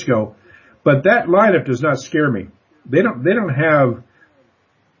Francisco. But that lineup does not scare me. They don't have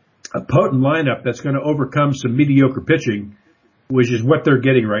a potent lineup that's going to overcome some mediocre pitching, which is what they're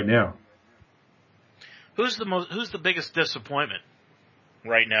getting right now. Who's the biggest disappointment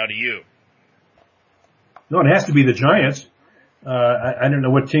right now to you? No, it has to be the Giants. I don't know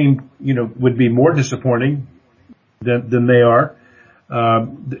what team, would be more disappointing than they are.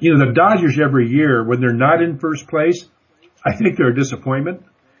 The Dodgers every year, when they're not in first place, I think they're a disappointment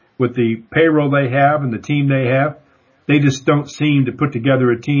with the payroll they have and the team they have. They just don't seem to put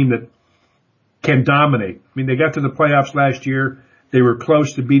together a team that can dominate. I mean, they got to the playoffs last year. They were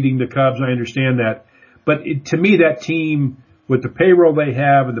close to beating the Cubs. I understand that. But to me, that team, with the payroll they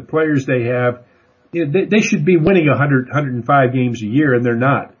have and the players they have, they should be winning 100, 105 games a year, and they're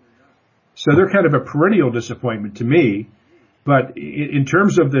not. So they're kind of a perennial disappointment to me. But in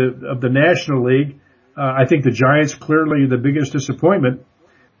terms of the National League, I think the Giants clearly are the biggest disappointment.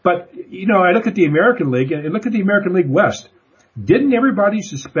 But, I look at the American League and look at the American League West. Didn't everybody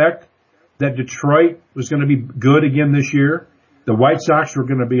suspect that Detroit was going to be good again this year? The White Sox were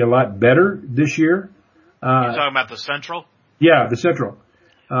going to be a lot better this year. You're talking about the Central? Yeah, the Central.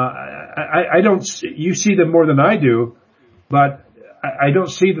 I don't, you see them more than I do, but I don't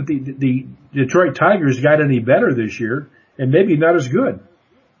see that the Detroit Tigers got any better this year, and maybe not as good.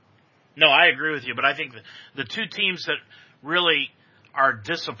 No, I agree with you, but I think the 2 teams that really are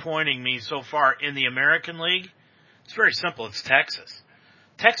disappointing me so far in the American League, it's very simple. It's Texas.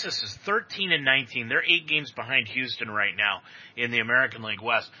 Texas is 13-19. They're 8 games behind Houston right now in the American League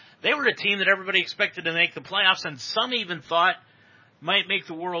West. They were a team that everybody expected to make the playoffs, and some even thought might make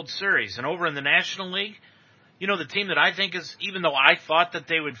the World Series. And over in the National League, the team that I think is, even though I thought that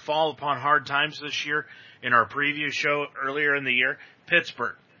they would fall upon hard times this year in our preview show earlier in the year,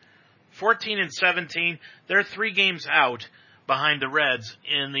 Pittsburgh. 14-17. They're 3 games out behind the Reds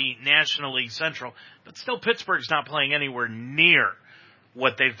in the National League Central. But still, Pittsburgh's not playing anywhere near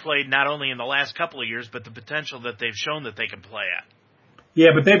what they've played not only in the last couple of years, but the potential that they've shown that they can play at. Yeah,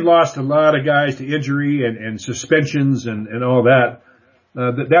 but they've lost a lot of guys to injury and suspensions and all that.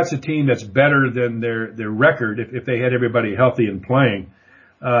 That's a team that's better than their record if they had everybody healthy and playing.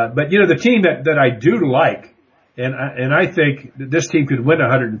 But the team that I do like, and I think that this team could win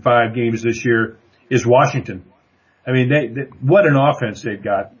 105 games this year, is Washington. I mean, they what an offense they've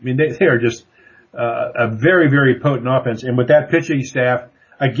got. I mean, they are just a very, very potent offense. And with that pitching staff,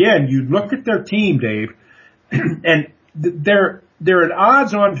 again, you look at their team, Dave, and they're an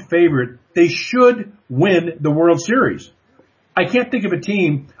odds-on favorite. They should win the World Series. I can't think of a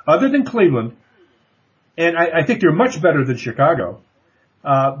team other than Cleveland, and I think they're much better than Chicago.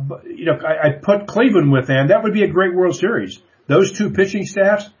 But, I put Cleveland with them. That would be a great World Series. Those two pitching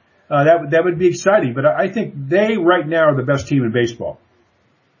staffs, that would be exciting. But I think they right now are the best team in baseball.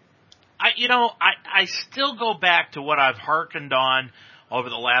 I still go back to what I've hearkened on over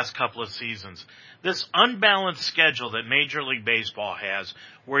the last couple of seasons. This unbalanced schedule that Major League Baseball has,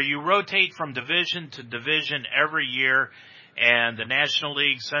 where you rotate from division to division every year, and the National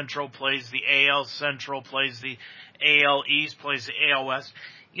League Central plays the AL Central, plays the AL East, plays the AL West.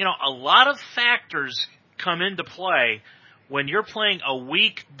 A lot of factors come into play when you're playing a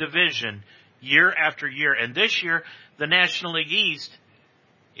weak division year after year. And this year, the National League East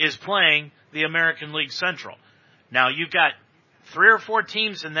is playing the American League Central. Now, you've got 3 or 4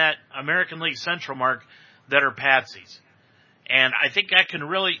 teams in that American League Central, Mark, that are patsies. And I think that can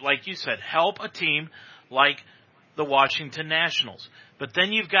really, like you said, help a team like the Washington Nationals. But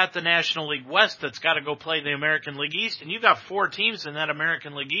then you've got the National League West that's got to go play the American League East, and you've got 4 teams in that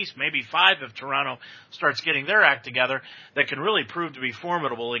American League East, maybe 5 if Toronto starts getting their act together, that can really prove to be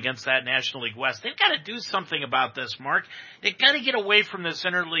formidable against that National League West. They've got to do something about this, Mark. They've got to get away from this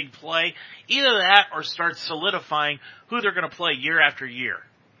interleague play, either that or start solidifying who they're going to play year after year.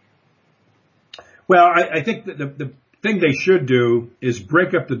 Well, I think that the thing they should do is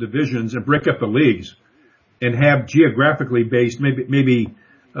break up the divisions and break up the leagues, and have geographically based, maybe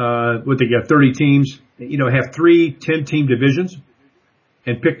what they got, 30 teams, have 3 10-team divisions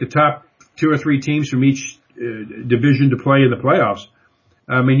and pick the top 2 or 3 teams from each division to play in the playoffs.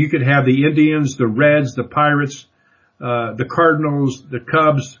 I mean, you could have the Indians, the Reds, the Pirates, the Cardinals, the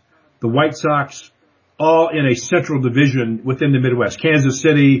Cubs, the White Sox, all in a central division within the Midwest. Kansas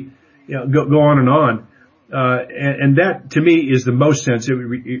City, go on and on. And that, to me, is the most sense.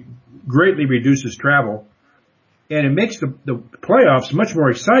 It greatly reduces travel. And it makes the playoffs much more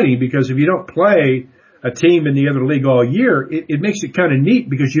exciting, because if you don't play a team in the other league all year, it makes it kind of neat,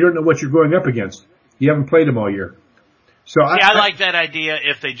 because you don't know what you're going up against. You haven't played them all year. So I like that idea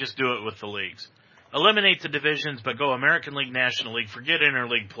if they just do it with the leagues. Eliminate the divisions, but go American League, National League, forget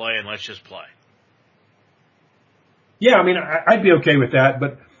interleague play, and let's just play. Yeah, I mean, I'd be okay with that,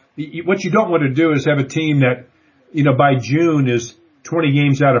 but what you don't want to do is have a team that, by June is 20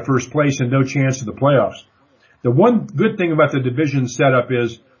 games out of first place and no chance of the playoffs. The one good thing about the division setup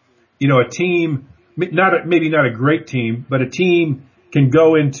is, a team, maybe not a great team, but a team can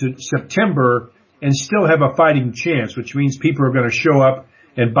go into September and still have a fighting chance, which means people are going to show up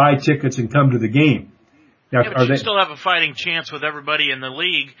and buy tickets and come to the game. Now, but you still have a fighting chance with everybody in the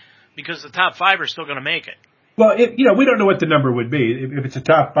league, because the top 5 are still going to make it. Well, we don't know what the number would be. If it's a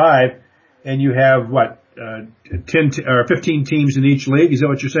top 5 and you have 10 or 15 teams in each league, is that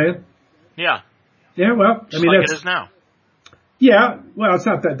what you're saying? Yeah. Yeah, well, Just like it is now. Yeah, well, it's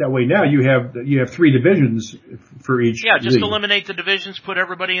not that way now. You have 3 divisions for each. Yeah, just league. Eliminate the divisions, put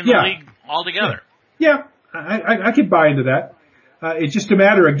everybody in the league all together. Yeah, I could buy into that. It's just a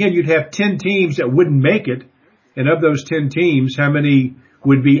matter, again, you'd have 10 teams that wouldn't make it, and of those 10 teams, how many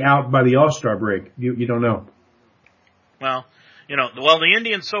would be out by the All-Star break? You don't know. Well, the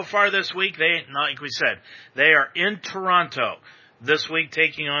Indians so far this week, like we said, they are in Toronto this week,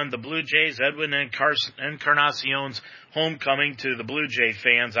 taking on the Blue Jays. Edwin Encarnacion's homecoming to the Blue Jay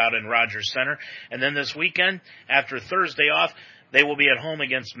fans out in Rogers Center. And then this weekend, after Thursday off, they will be at home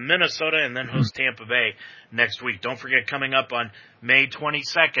against Minnesota and then host Tampa Bay next week. Don't forget, coming up on May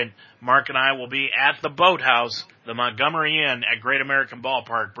 22nd, Mark and I will be at the Boathouse, the Montgomery Inn at Great American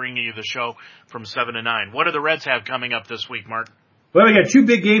Ballpark, bringing you the show from 7 to 9. What do the Reds have coming up this week, Mark? Well, they got 2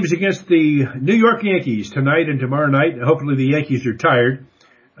 big games against the New York Yankees tonight and tomorrow night. Hopefully the Yankees are tired.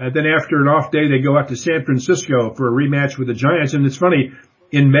 Then after an off day, they go out to San Francisco for a rematch with the Giants. And it's funny,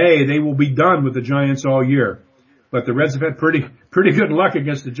 in May, they will be done with the Giants all year. But the Reds have had pretty good luck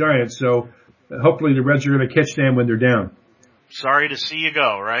against the Giants. So hopefully the Reds are going to catch them when they're down. Sorry to see you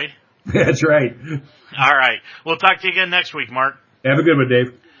go, right? That's right. All right. We'll talk to you again next week, Mark. Have a good one,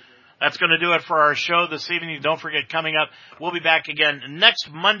 Dave. That's going to do it for our show this evening. Don't forget, coming up, we'll be back again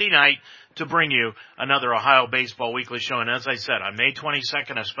next Monday night to bring you another Ohio Baseball Weekly show. And as I said, on May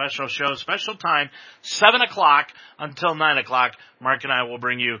 22nd, a special show, special time, 7 o'clock until 9 o'clock. Mark and I will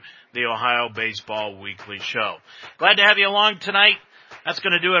bring you the Ohio Baseball Weekly show. Glad to have you along tonight. That's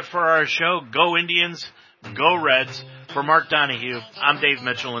going to do it for our show. Go Indians, go Reds. For Mark Donahue, I'm Dave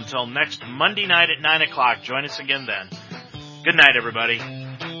Mitchell. Until next Monday night at 9 o'clock. Join us again then. Good night, everybody.